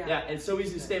 Yeah, it's so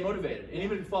easy to stay motivated. And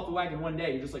even if you fall off the wagon one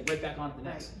day, you're just like right back on to the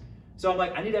next. So I'm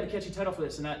like, I need to have a catchy title for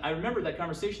this. And I remember that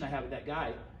conversation I had with that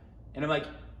guy. And I'm like,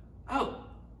 oh,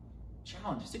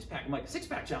 challenge, six-pack. I'm like,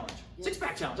 six-pack challenge. Yes.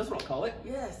 Six-pack challenge, that's what I'll call it.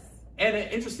 Yes. And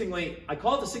interestingly, I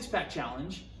call it the six-pack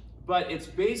challenge, but it's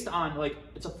based on like,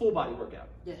 it's a full body workout.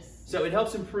 Yes. So it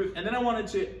helps improve. And then I wanted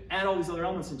to add all these other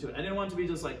elements into it. I didn't want it to be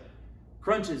just like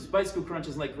crunches, bicycle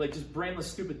crunches, like just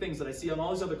brainless, stupid things that I see on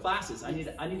all these other classes. I need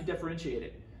to differentiate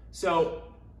it. So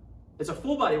it's a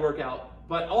full body workout,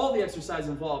 but all the exercises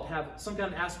involved have some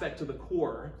kind of aspect to the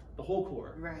core, the whole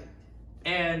core. Right.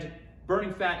 And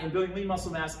burning fat and building lean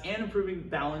muscle mass and improving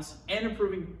balance and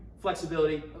improving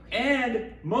flexibility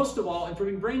and most of all,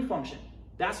 improving brain function.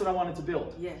 That's what I wanted to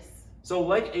build. Yes. So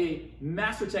like a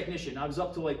master technician, I was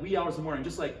up to like wee hours in the morning,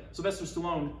 just like Sylvester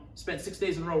Stallone spent 6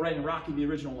 days in a row writing Rocky, the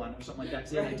original one, or something like that,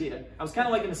 because he had an idea. I was kind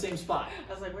of like in the same spot.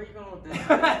 I was like, where are you going with this?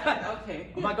 Okay.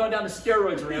 I'm not going down the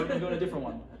steroids route, I'm going to a different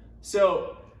one.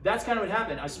 So that's kind of what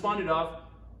happened. I spawned it off,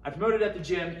 I promoted it at the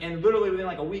gym, and literally within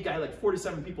like a week, I had like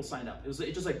 47 people signed up.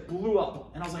 It just like blew up.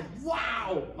 And I was like,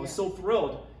 wow, I was so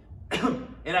thrilled.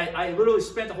 And I literally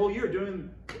spent the whole year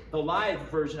doing the live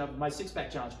version of my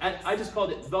six-pack challenge. I just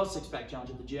called it the six-pack challenge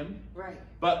at the gym. Right.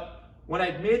 But when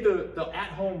I made the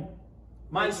at-home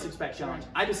my six-pack challenge,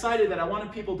 I decided that I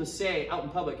wanted people to say out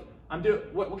in public, I'm doing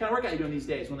what kind of workout are you doing these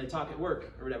days when they talk at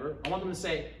work or whatever. I want them to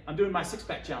say, I'm doing my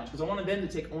six-pack challenge, because I wanted them to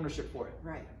take ownership for it.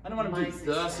 Right. I don't want them to do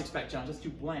the six-pack challenge, that's too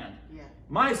bland. Yeah.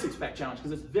 My six-pack challenge,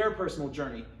 because it's their personal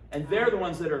journey, and they're the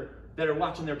ones that are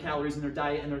watching their calories and their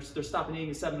diet, and they're stopping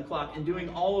eating at 7 o'clock and doing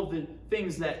all of the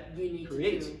things that you need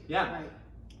create. To do. Yeah. Right.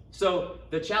 So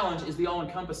the challenge is the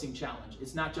all-encompassing challenge.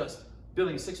 It's not just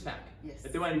building a six-pack. Yes.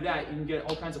 If they want to do that, you can get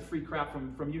all kinds of free crap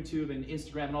from YouTube and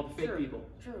Instagram and all the fake people.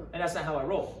 True. And that's not how I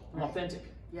roll. I'm authentic.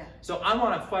 Yeah. So I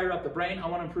want to fire up the brain. I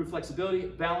want to improve flexibility,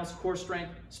 balance, core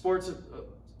strength, sports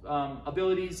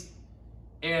abilities,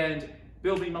 and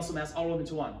building muscle mass all rolled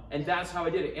into one. And that's how I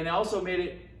did it. And I also made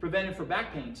it preventive for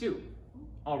back pain too,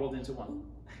 all rolled into one.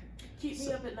 Keep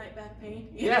me up at night, back pain.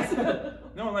 Yes.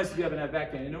 No one likes to be up and have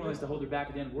back pain, and no one likes to hold their back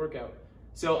at the end of the workout.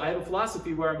 So I have a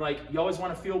philosophy where I'm like, you always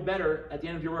want to feel better at the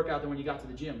end of your workout than when you got to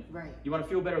the gym. Right. You want to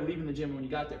feel better leaving the gym when you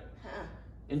got there. Huh.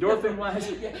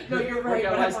 Endorphin-wise, no, you're right.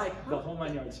 But I'm like, the whole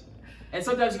 9 yards. And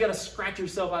sometimes you got to scratch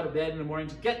yourself out of bed in the morning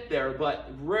to get there,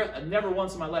 but never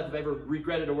once in my life have I ever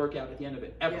regretted a workout at the end of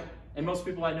it, ever. Yeah. And most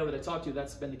people I know that I talk to,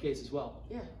 that's been the case as well.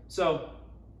 Yeah. So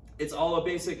it's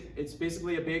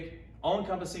basically a big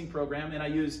all-encompassing program, and I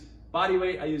use body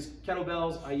weight, I use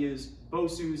kettlebells, I use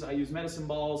BOSUs, I use medicine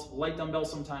balls, light dumbbells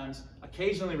sometimes,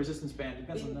 occasionally resistance band,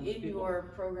 depends on the number of people. In your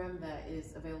program that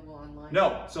is available online?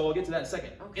 No, so I'll get to that in a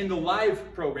second. Okay. In the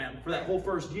live program for that whole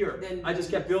first year, I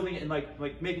just kept building it and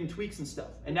like making tweaks and stuff.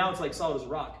 And now it's like solid as a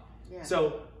rock. Yeah.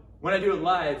 So when I do it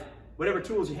live, whatever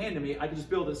tools you hand to me, I can just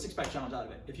build a six-pack challenge out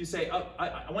of it. If you say, oh,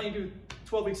 I want you to do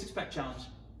 12-week six-pack challenge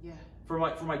for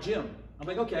my gym, I'm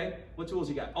like, okay, what tools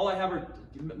you got? All I have are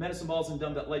medicine balls and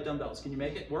light dumbbells. Can you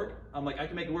make it work? I'm like, I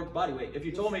can make it work with body weight. If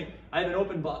you told me I have an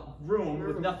open room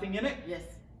with nothing in it,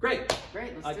 great.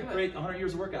 I can create 100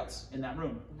 years of workouts in that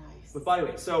room nice. With body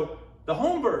weight. So the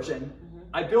home version,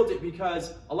 I built it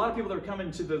because a lot of people that were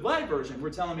coming to the live version were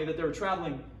telling me that they were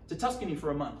traveling to Tuscany for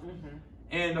a month.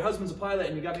 And their husband's a pilot,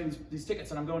 and you got me these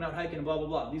tickets, and I'm going out hiking and blah, blah,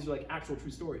 blah. These are like actual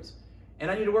true stories. And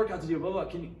I need a workout to do, blah, blah,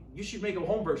 blah. You should make a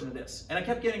home version of this. And I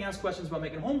kept getting asked questions about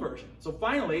making a home version. So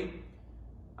finally,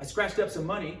 I scratched up some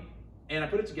money, and I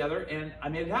put it together, and I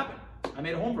made it happen. I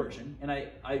made a home version, and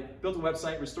I built a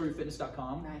website,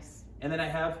 restoreyourfitness.com. Nice. And then I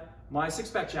have my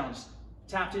six-pack challenge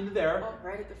tapped into there. Oh,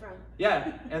 right at the front.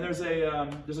 Yeah, and there's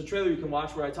a trailer you can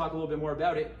watch where I talk a little bit more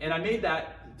about it. And I made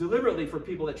that deliberately for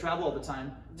people that travel all the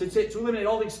time to eliminate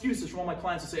all the excuses from all my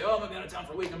clients to say, oh, I'm gonna be out of town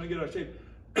for a week, I'm gonna get out of shape.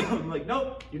 I'm like,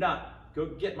 nope, you're not. Go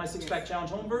get my six-pack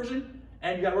challenge home version,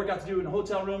 and you got a workout to do in a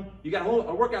hotel room. You got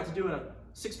a workout to do in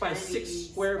 6 by 6 Tiny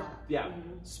square,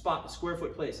 spot. square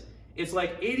foot place. It's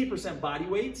like 80% body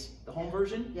weight, the home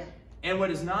version. Yeah. And what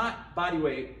is not body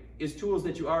weight is tools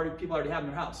that people already have in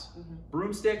their house.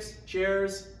 Broomsticks,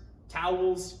 chairs,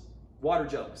 towels, water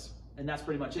jugs, and that's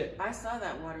pretty much it. I saw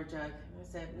that water jug.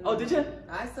 I said, Oh, did you?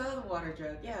 I saw the water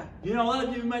jug. Yeah. You know, a lot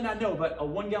of you might not know, but a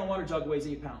 1 gallon water jug weighs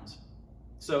 8 pounds.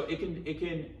 So you can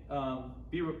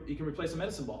replace a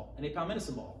medicine ball, an 8 pound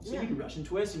medicine ball. So you can do Russian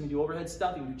twists, you can do overhead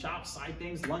stuff, you can do chops, side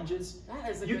things, lunges. That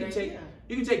is a good idea.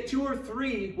 You can take 2 or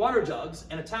 3 water jugs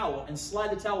and a towel and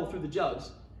slide the towel through the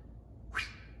jugs,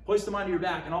 hoist them onto your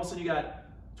back, and all of a sudden you got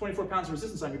 24 pounds of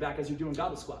resistance on your back as you're doing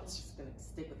goblet squats. I'm just gonna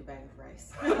stick with the bag of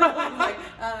rice. I'm like,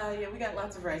 yeah, we got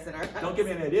lots of rice in our house. Don't give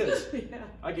me any ideas. Yeah.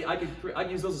 I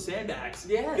could use those as sandbags.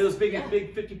 Yes. Get those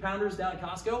big 50 pounders down at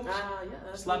Costco.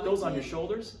 Yeah. Slap those on your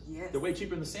shoulders. Yes. They're way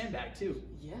cheaper than the sandbag too.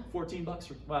 Yeah. $14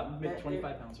 for, well, maybe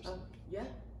 25 pounds or something. Yeah.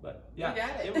 But yeah, You got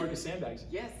it. they work as sandbags.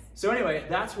 Yes. So anyway,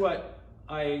 that's what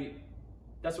I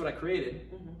created.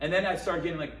 And then I started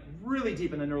getting like really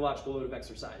deep in the neurological load of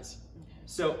exercise.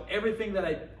 So everything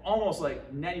that almost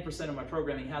like 90% of my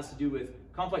programming has to do with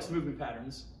complex movement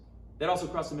patterns that also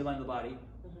cross the midline of the body,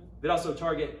 that also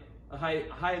target a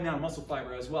high amount of muscle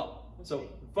fiber as well. So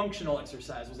functional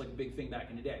exercise was like a big thing back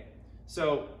in the day.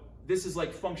 So this is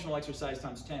like functional exercise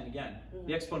times 10 again.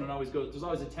 The exponent always goes, there's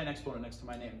always a 10 exponent next to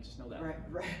my name, just know that.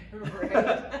 Right.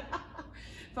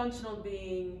 Functional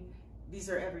being, these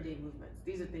are everyday movements.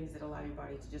 These are things that allow your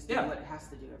body to just do what it has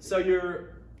to do every day. So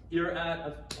you're at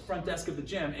a front desk of the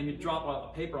gym and you drop a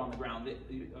paper on the ground.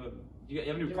 You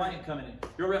have a new client coming in.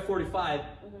 You're over at 45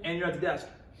 and you're at the desk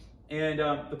and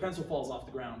the pencil falls off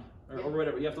the ground or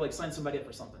whatever. You have to like sign somebody up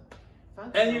for something.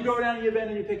 And you go down and you bend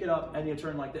and you pick it up and you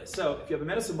turn like this. So if you have a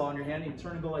medicine ball in your hand and you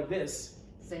turn and go like this,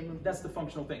 same movement. That's the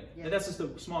functional thing. Yeah. And that's just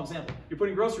a small example. You're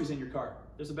putting groceries in your car.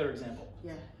 There's a better example.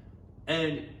 Yeah.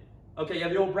 And okay, you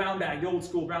have the old brown bag, the old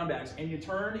school brown bags, and you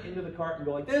turn into the cart and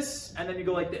go like this, and then you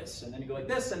go like this, and then you go like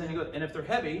this, and then you go, and if they're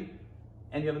heavy,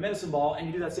 and you have a medicine ball, and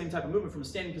you do that same type of movement from a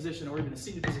standing position or even a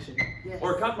seated position,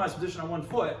 or a compromised position on one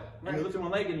foot, and you're lifting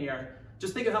one leg in the air,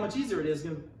 just think of how much easier it is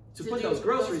to put those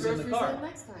groceries in the car.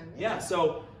 Next time. Yeah,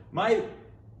 so my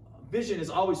vision is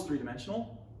always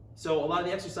 3-dimensional. So a lot of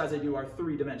the exercise I do are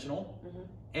 3-dimensional.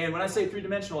 And when I say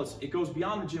 3-dimensional, it goes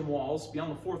beyond the gym walls,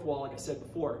 beyond the 4th wall, like I said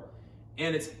before.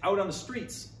 And it's out on the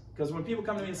streets. Because when people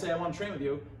come to me and say, I want to train with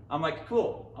you, I'm like,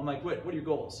 cool. I'm like, what are your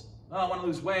goals? Oh, I want to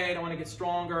lose weight. I want to get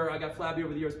stronger. I got flabby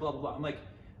over the years, blah, blah, blah. I'm like,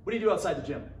 what do you do outside the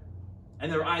gym?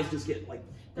 And their eyes just get like,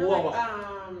 blow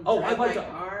up. Drive my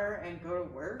car and go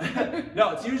to work.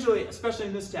 No, it's usually, especially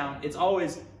in this town, it's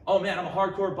always, oh man, I'm a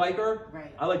hardcore biker.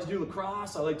 Right. I like to do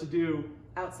lacrosse. I like to do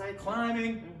outside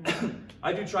climbing.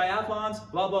 I do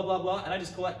triathlons, blah, blah, blah, blah. And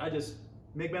I just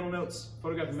make mental notes,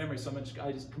 photographic memory, so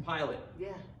I just compile it.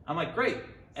 Yeah. I'm like, great.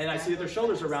 And I see that their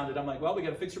shoulders are rounded. I'm like, well, we got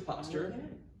to fix your posture. Okay.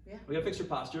 Yeah. We got to fix your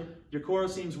posture. Your core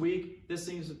seems weak. This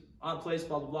seems out of place,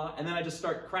 blah, blah, blah. And then I just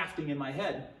start crafting in my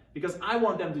head because I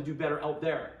want them to do better out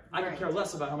there. I can care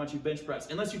less about how much you bench press.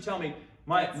 Unless you tell me,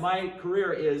 my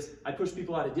career is I push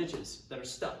people out of ditches that are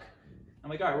stuck. I'm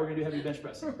like, all right, we're going to do heavy bench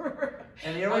press.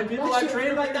 And you know how many people I've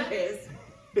trained like that?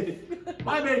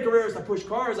 My main career is to push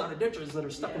cars out of ditches that are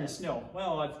stuck in the snow.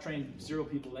 Well, I've trained 0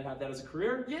 people that have that as a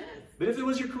career. Yes. But if it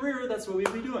was your career, that's what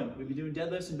we'd be doing. We'd be doing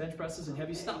deadlifts and bench presses and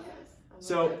heavy stuff. Yes. I love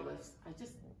So deadlifts. I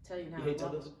just tell you now. You hate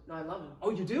deadlifts? No, I love them.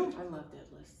 Oh, you do? I love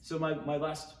deadlifts. So my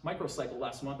last microcycle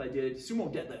last month, I did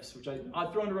sumo deadlifts, which I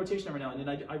throw into rotation every now and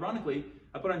then. Ironically,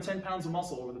 I put on 10 pounds of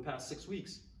muscle over the past 6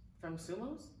 weeks. From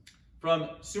sumos? From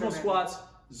sumo squats,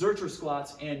 Zercher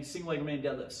squats, and single leg remain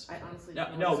deadlifts. I honestly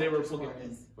No, they were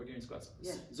Bulgarian squats.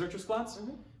 Yeah. Zercher squats.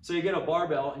 So you get a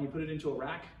barbell and you put it into a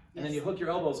rack, and then you hook your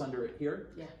elbows under it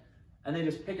here. Yeah. And then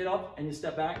you just pick it up and you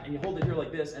step back and you hold it here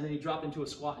like this, and then you drop into a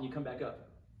squat and you come back up.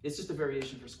 It's just a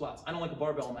variation for squats. I don't like a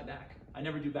barbell on my back. I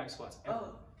never do back squats. Ever.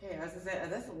 Oh, okay. I was gonna say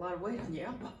that's a lot of weight on your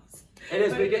elbows. It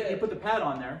is, but you put the pad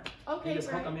on there. Okay, you just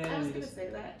hook them in. I was and gonna say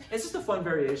that. It's just a fun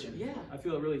variation. Yeah. I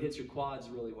feel it really hits your quads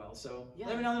really well. So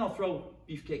every now and then I'll throw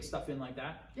beefcake stuff in like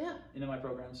that. Yeah. Into my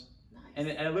programs. Nice.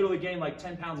 And I literally gained like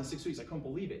 10 pounds in 6 weeks. I couldn't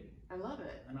believe it. I love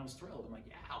it. And I was thrilled. I'm like,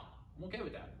 yeah, I'm okay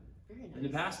with that. Very nice. In the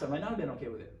past, I might not have been okay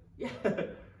with it. Yeah.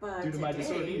 But due to my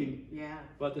disordered eating. Yeah.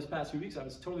 But this past few weeks, I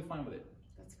was totally fine with it.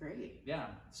 That's great. Yeah.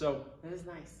 So. That is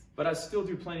nice. But I still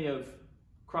do plenty of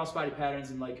crossbody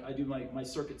patterns, and like I do my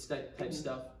circuit type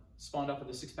stuff, spawned off of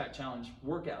the 6-pack challenge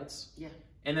workouts. Yeah.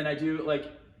 And then I do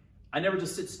I never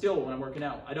just sit still when I'm working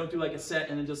out. I don't do like a set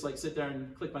and then just like sit there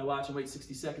and click my watch and wait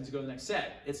 60 seconds to go to the next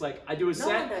set. It's like I do a set.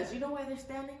 No one does. You know why they're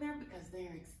standing there? Because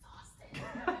they're exhausted.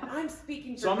 I'm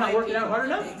speaking for So I'm not my working out people. hard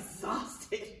enough?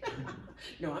 Exhausted.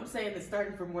 No, I'm saying that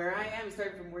starting from where I am,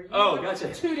 starting from where you Oh, are,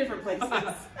 gotcha. 2 different places.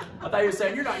 I thought you were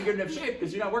saying you're not in good enough shape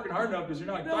because you're not working hard enough because you're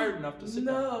not tired enough to sit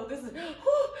down. No, this is,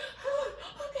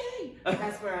 okay.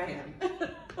 That's where I am.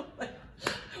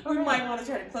 We might want to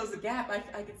try to close the gap. I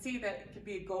could see that it could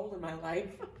be a goal in my life.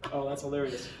 Oh, that's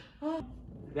hilarious.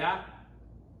 That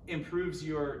improves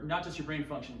your, not just your brain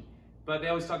function, but they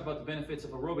always talk about the benefits of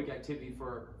aerobic activity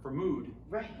for mood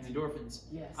Right. and endorphins.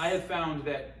 Yes. I have found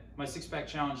that my 6-pack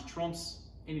challenge trumps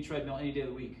any treadmill any day of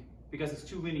the week because it's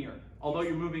too linear. Although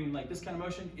you're moving like this kind of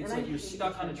motion, it's And I like you're hate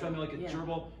stuck the on a treadmill like a treadmill. Yeah.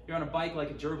 gerbil. You're on a bike like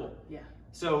a gerbil. Yeah.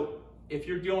 So if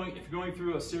you're going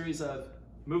through a series of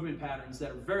movement patterns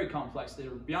that are very complex, that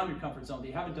are beyond your comfort zone, that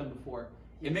you haven't done before,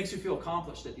 it Yes. makes you feel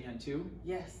accomplished at the end too.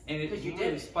 Yes. And it 'Cause you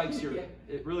really did. spikes your Yeah.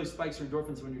 it really spikes your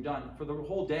endorphins when you're done for the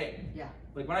whole day. Yeah.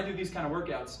 Like when I do these kind of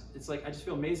workouts, it's like I just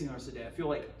feel amazing the rest of the day. I feel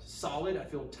like solid, I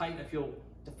feel tight, I feel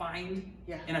defined,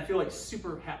 Yeah. and I feel like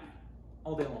super happy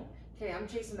all day long. Okay, I'm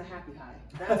chasing the happy high.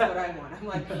 That's what I want. I'm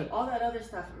like, all that other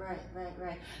stuff, right.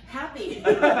 Happy.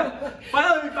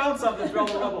 Finally, we found something from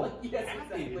the rubble. Yes,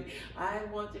 Happy. exactly. I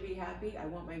want to be happy. I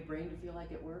want my brain to feel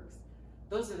like it works.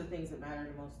 Those are the things that matter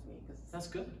the most to me. Because That's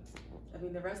good. I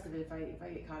mean, the rest of it, if I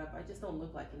get caught up, I just don't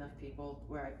look like enough people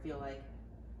where I feel like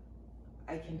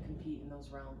I can compete in those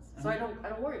realms. So I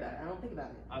don't worry about it. I don't think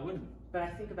about it. I wouldn't. But I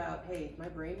think about, hey, if my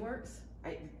brain works,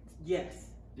 yes.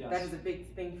 Yes. That is a big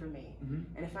thing for me. Mhm.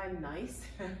 And if I'm nice,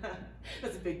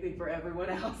 that's a big thing for everyone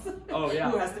else. Oh, yeah.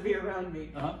 Who has to be around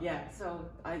me. Uh-huh. Yeah. So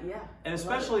yeah. And I love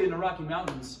especially it. in the Rocky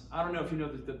Mountains, I don't know if you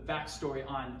know the backstory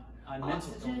on mental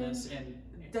Oxygen. illness and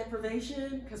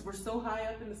Deprivation, because we're so high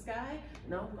up in the sky.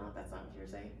 No, that's not what you're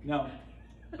saying. no,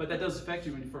 but that does affect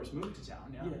you when you first move to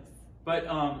town. Yeah. Yes. But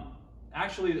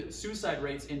actually, the suicide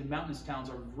rates in mountainous towns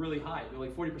are really high. They're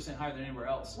like 40% higher than anywhere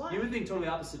else. Why? You would think totally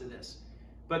opposite of this.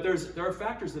 But there are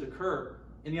factors that occur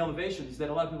in the elevations that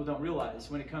a lot of people don't realize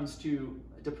when it comes to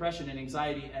depression and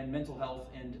anxiety and mental health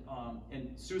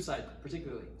and suicide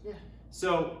particularly. Yeah.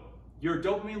 So your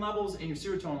dopamine levels and your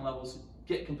serotonin levels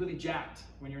get completely jacked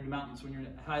when you're in the mountains, when you're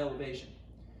in high elevation.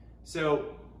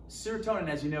 So serotonin,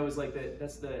 as you know, is like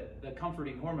that's the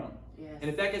comforting hormone. Yes. And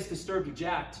if that gets disturbed or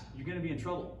jacked, you're going to be in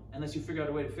trouble unless you figure out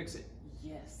a way to fix it.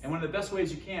 Yes. And one of the best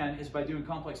ways you can is by doing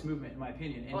complex movement, in my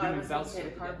opinion, and Well, I doing was going to bouts. say the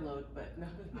of it. carb load, but no.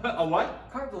 A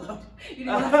what? Carb load. You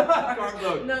didn't have to Carb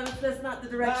load. No, that's not the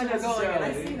direction Not I'm going in. I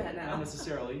necessarily. see that now. Not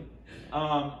necessarily.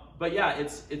 But yeah,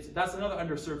 it's that's another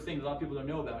underserved thing that a lot of people don't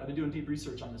know about. I've been doing deep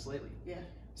research on this lately. Yeah.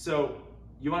 So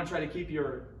you want to try to keep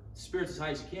your spirits as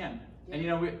high as you can. Yeah. And you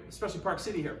know, especially Park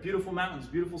City here, beautiful mountains,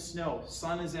 beautiful snow,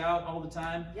 sun is out all the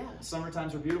time. Yeah. Summer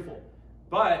times are beautiful.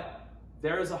 But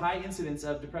there is a high incidence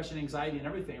of depression, anxiety, and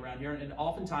everything around here. And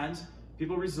oftentimes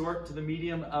people resort to the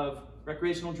medium of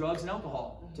recreational drugs and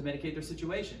alcohol to medicate their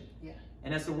situation. Yeah.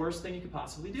 And that's the worst thing you could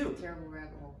possibly do. Terrible rabbit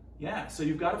hole. Yeah, so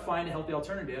you've got to find a healthy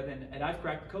alternative, and I've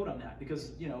cracked the code on that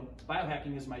because, you know,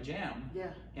 biohacking is my jam.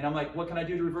 Yeah. And I'm like, what can I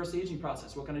do to reverse the aging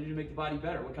process? What can I do to make the body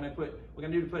better? What can I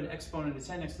do to put an exponent of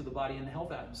 10 next to the body in the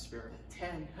health atmosphere?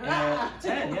 10.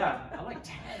 10, yeah. I like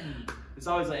 10. It's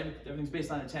always like everything's based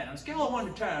on a 10. On a scale of 1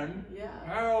 to 10, Yeah.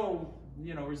 how,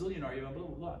 you know, resilient are you? And blah,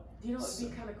 blah, blah. You know,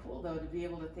 it'd be kind of cool though to be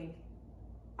able to think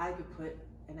I could put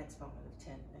an exponent of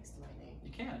 10 next to my name. You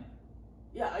can.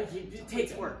 Yeah, it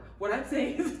takes work. What I'm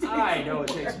saying is, it takes I know it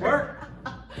takes work.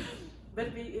 But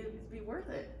it'd be worth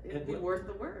it. It'd It be would. worth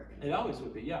the work. It always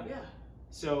would be, yeah. Yeah.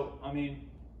 So, I mean,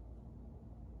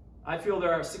 I feel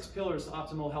there are 6 pillars to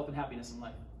optimal health and happiness in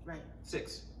life. Right.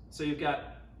 6. So you've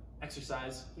got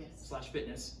exercise Yes. /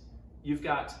 fitness. You've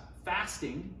got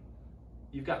fasting.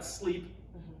 You've got sleep.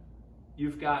 Mhm.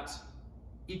 You've got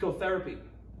ecotherapy,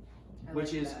 I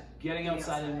which like is that. getting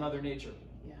outside in Mother Nature.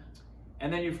 Yeah.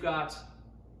 And then you've got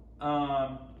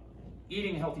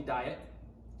eating a healthy diet.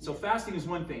 So fasting is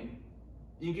one thing.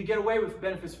 You could get away with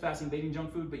benefits of fasting by eating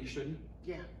junk food, but you shouldn't.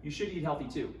 Yeah. You should eat healthy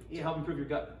too to Yeah. help improve your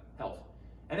gut health.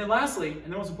 And then lastly,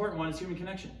 and the most important one, is human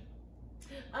connection.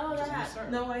 Oh, Which is a that.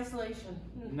 concern. No isolation.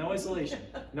 No isolation,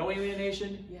 no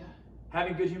alienation, Yeah.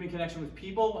 having good human connection with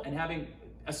people, and having,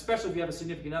 especially if you have a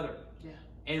significant other. Yeah.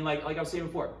 And like I was saying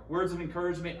before, words of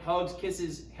encouragement, hugs,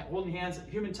 kisses, holding hands,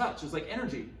 human touch is like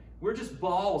energy. We're just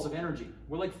balls of energy.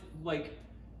 We're like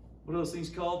what are those things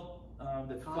called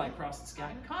that fly Comet? across the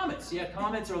sky? Comets. Yeah,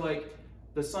 comets are like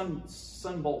the sun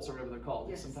bolts or whatever they're called.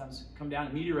 They Yes. sometimes come down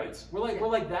in meteorites. We're like Yeah. we're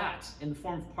like that in the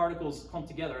form of particles clumped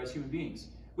together as human beings.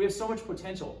 We have so much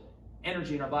potential,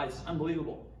 energy in our bodies. It's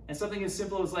unbelievable. And something as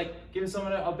simple as like giving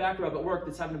someone a back rub at work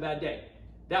that's having a bad day.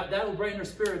 That'll brighten their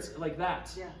spirits like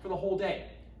that Yeah. for the whole day.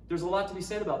 There's a lot to be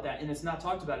said about that, and it's not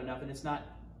talked about enough, and it's not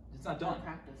It's not done.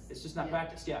 Practice. It's just not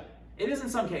practiced. Yeah, it is in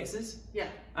some cases. Yeah.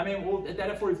 I mean, well, at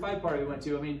that F45 party we went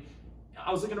to, I mean,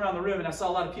 I was looking around the room and I saw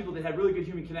a lot of people that had really good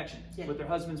human connection with their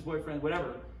husbands, boyfriend,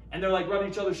 whatever. And they're like rubbing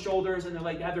each other's shoulders and they're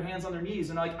like, they have their hands on their knees.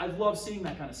 And like, I love seeing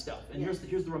that kind of stuff. And here's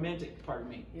the romantic part of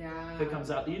me that comes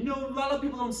out that a lot of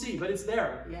people don't see, but it's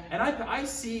there. Yeah. And I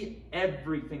see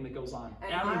everything that goes on.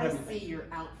 And I see your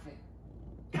outfit.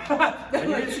 And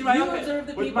you didn't see my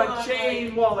outfit with my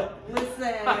chain wallet.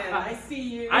 Listen, I see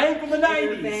you. I ain't from the 90s.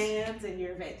 Your Vans and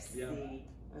your Vans. Yeah. See,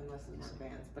 unless it's not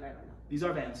Vans, but I don't know. These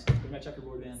are Vans. They're my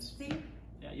checkerboard Vans. See?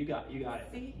 Yeah, you got it.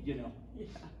 See? You know. Yeah.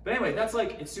 But anyway, that's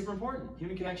like, it's super important.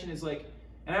 Human connection is like,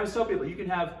 and I always tell people, you can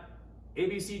have A,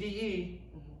 B, C, D, E,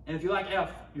 and if you lack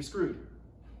F, you're screwed.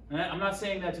 And I'm not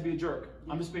saying that to be a jerk.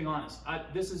 I'm just being honest.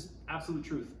 This is absolute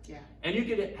truth. Yeah. And you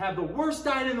could have the worst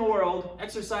diet in the world,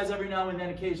 exercise every now and then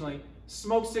occasionally,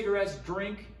 smoke cigarettes,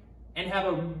 drink, and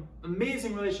have an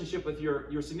amazing relationship with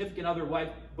your significant other, wife,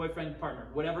 boyfriend, partner,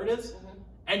 whatever it is,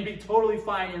 and be totally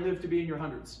fine and live to be in your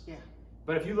hundreds. Yeah.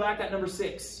 But if you lack that number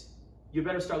 6, you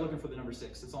better start looking for the number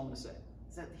 6. That's all I'm going to say.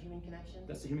 Is that the human connection?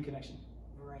 That's the human connection.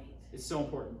 Right. It's so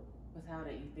important. Without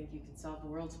it, you think you can solve the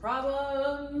world's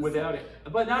problems. Without it,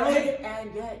 but not only,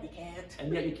 and yet you can't.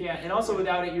 And yet you can't. And also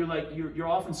without it, you're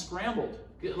often scrambled.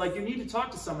 Like you need to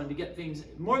talk to someone to get things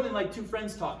more than like two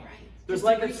friends talking. Right. There's Just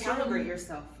like to a certain, recalibrate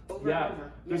yourself over and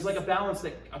over. There's like a balance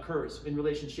that occurs in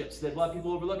relationships that a lot of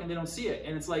people overlook and they don't see it.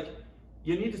 And it's like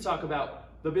you need to talk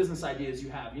about the business ideas you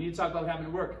have. You need to talk about what happened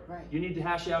at work. Right. You need to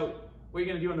hash out what you're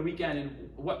going to do on the weekend and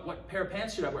what pair of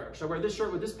pants should I wear? Should I wear this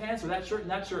shirt with this pants or that shirt and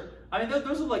that shirt? I mean,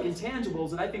 those are like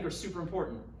intangibles that I think are super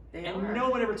important. No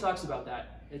one ever talks about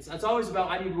that. It's always about,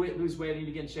 I need to lose weight, I need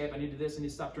to get in shape, I need to do this, I need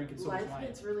to stop drinking so much wine. Life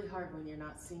gets really hard when you're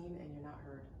not seen and you're not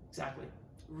heard. Exactly.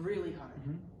 Really hard.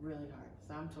 Really hard.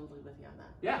 So I'm totally with you on that.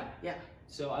 Yeah. Yeah.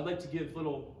 So I'd like to give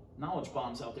little knowledge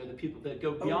bombs out there that people that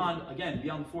go beyond,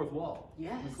 beyond the fourth wall.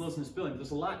 Yes. And closing this building.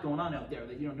 There's a lot going on out there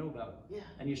that you don't know about. Yeah.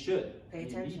 And you should. Pay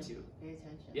and attention. You need to. Pay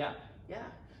attention. Yeah. Yeah.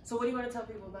 So what do you want to tell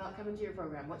people about coming to your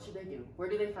program? What should they do? Where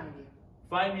do they find you?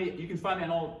 Find me. You can find me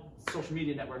on all social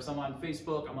media networks. I'm on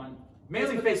Facebook. I'm on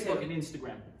mainly Facebook and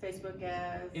Instagram. Facebook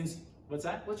as? What's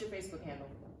that? What's your Facebook handle?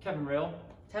 Kevin Rail.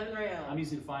 Kevin Rail. I'm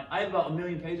easy to find. I have about 1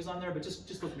 million pages on there, but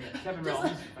just look me up. Kevin Rail.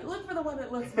 Look for the one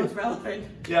that looks most relevant.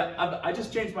 Yeah, I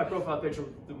just changed my profile picture,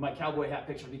 my cowboy hat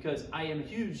picture, because I am a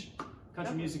huge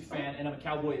country music fan, and I'm a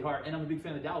cowboy at heart, and I'm a big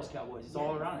fan of the Dallas Cowboys. It's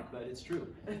all ironic, but it's true.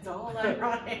 It's all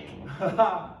ironic.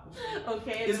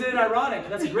 Okay. Isn't it ironic?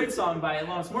 That's a great song by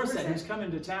Alanis Morissette, who's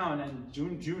coming to town in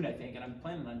June, I think, and I'm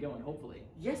planning on going, hopefully.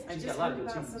 Yes, I She's just got a lot heard of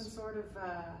good about tunes. some sort of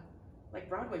like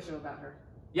Broadway show about her.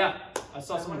 Yeah, I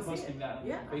saw someone posting that on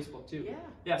Facebook too. Yeah.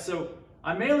 Yeah, so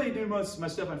I mainly do most of my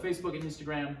stuff on Facebook and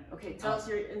Instagram. Okay, tell us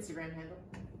your Instagram handle.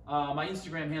 My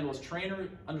Instagram handle is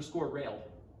trainer_rail.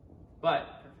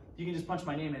 But you can just punch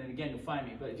my name in and again you'll find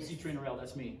me. But if you see Trainer Rail,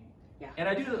 that's me. Yeah. And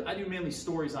I do mainly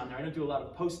stories on there. I don't do a lot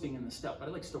of posting and the stuff, but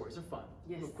I like stories. They're fun.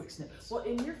 Yes. Little quick snippets. Well,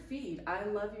 in your feed, I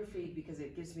love your feed because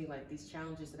it gives me like these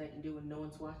challenges that I can do when no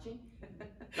one's watching.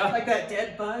 Like that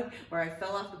dead bug where I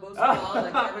fell off the boat wall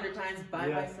like 500 times by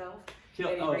myself.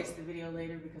 I erased the video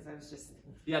later because I was just...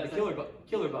 Yeah, the killer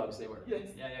bugs they were. Yes.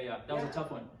 Yeah. That was a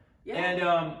tough one. Yeah. And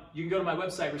you can go to my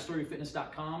website,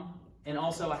 restoreyourfitness.com. And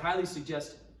also, I highly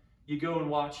suggest you go and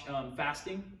watch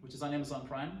Fasting, which is on Amazon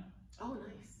Prime. Oh, nice.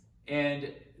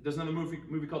 And there's another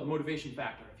movie called The Motivation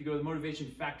Factor. If you go to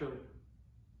motivationfactor.com,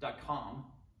 I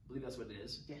believe that's what it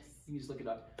is. Yes. You can just look it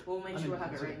up. We'll make sure we'll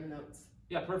have it right in the notes.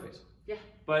 Yeah, perfect. Yeah.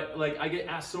 But like I get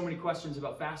asked so many questions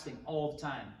about fasting all the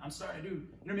time. I'm starting to do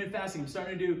intermittent fasting. I'm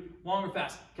starting to do longer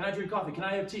fast. Can I drink coffee? Can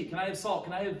I have tea? Can I have salt?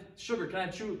 Can I have sugar? Can I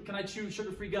chew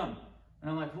sugar-free gum?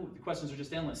 And I'm like, the questions are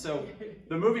just endless. So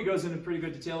the movie goes into pretty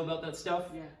good detail about that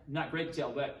stuff. Yeah. Not great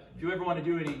detail, but if you ever want to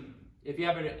do if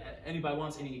anybody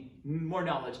wants any more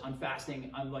knowledge on fasting,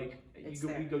 I'm like,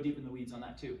 we go deep in the weeds on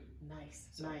that too. Nice,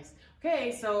 nice.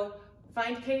 Okay, so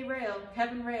find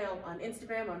Kevin Rail on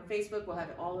Instagram, on Facebook. We'll have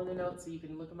it all in the notes so you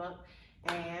can look them up.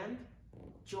 And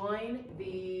join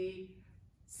the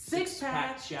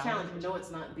six-pack challenge. No,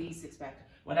 it's not the six-pack.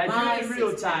 When I do it in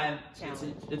real time, it's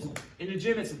in the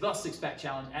gym, it's the six-pack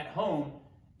challenge. At home,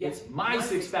 it's my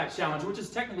six-pack challenge, which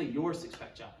is technically your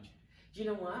six-pack challenge. Do you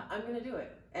know what? I'm going to do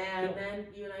it. And then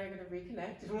you and I are going to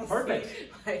reconnect. And we'll Perfect. See,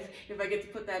 like, if I get to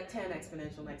put that 10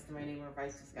 exponential next to my name, or if I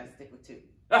just got to stick with 2.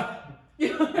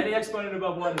 Any exponent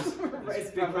above 1 is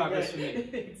big progress for me.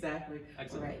 Exactly.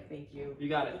 Excellent. All right, thank you. You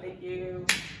got it. Thank you.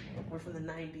 We're from the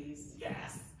 90s.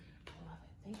 Yes. I love it.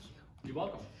 Thank you. You're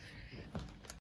welcome.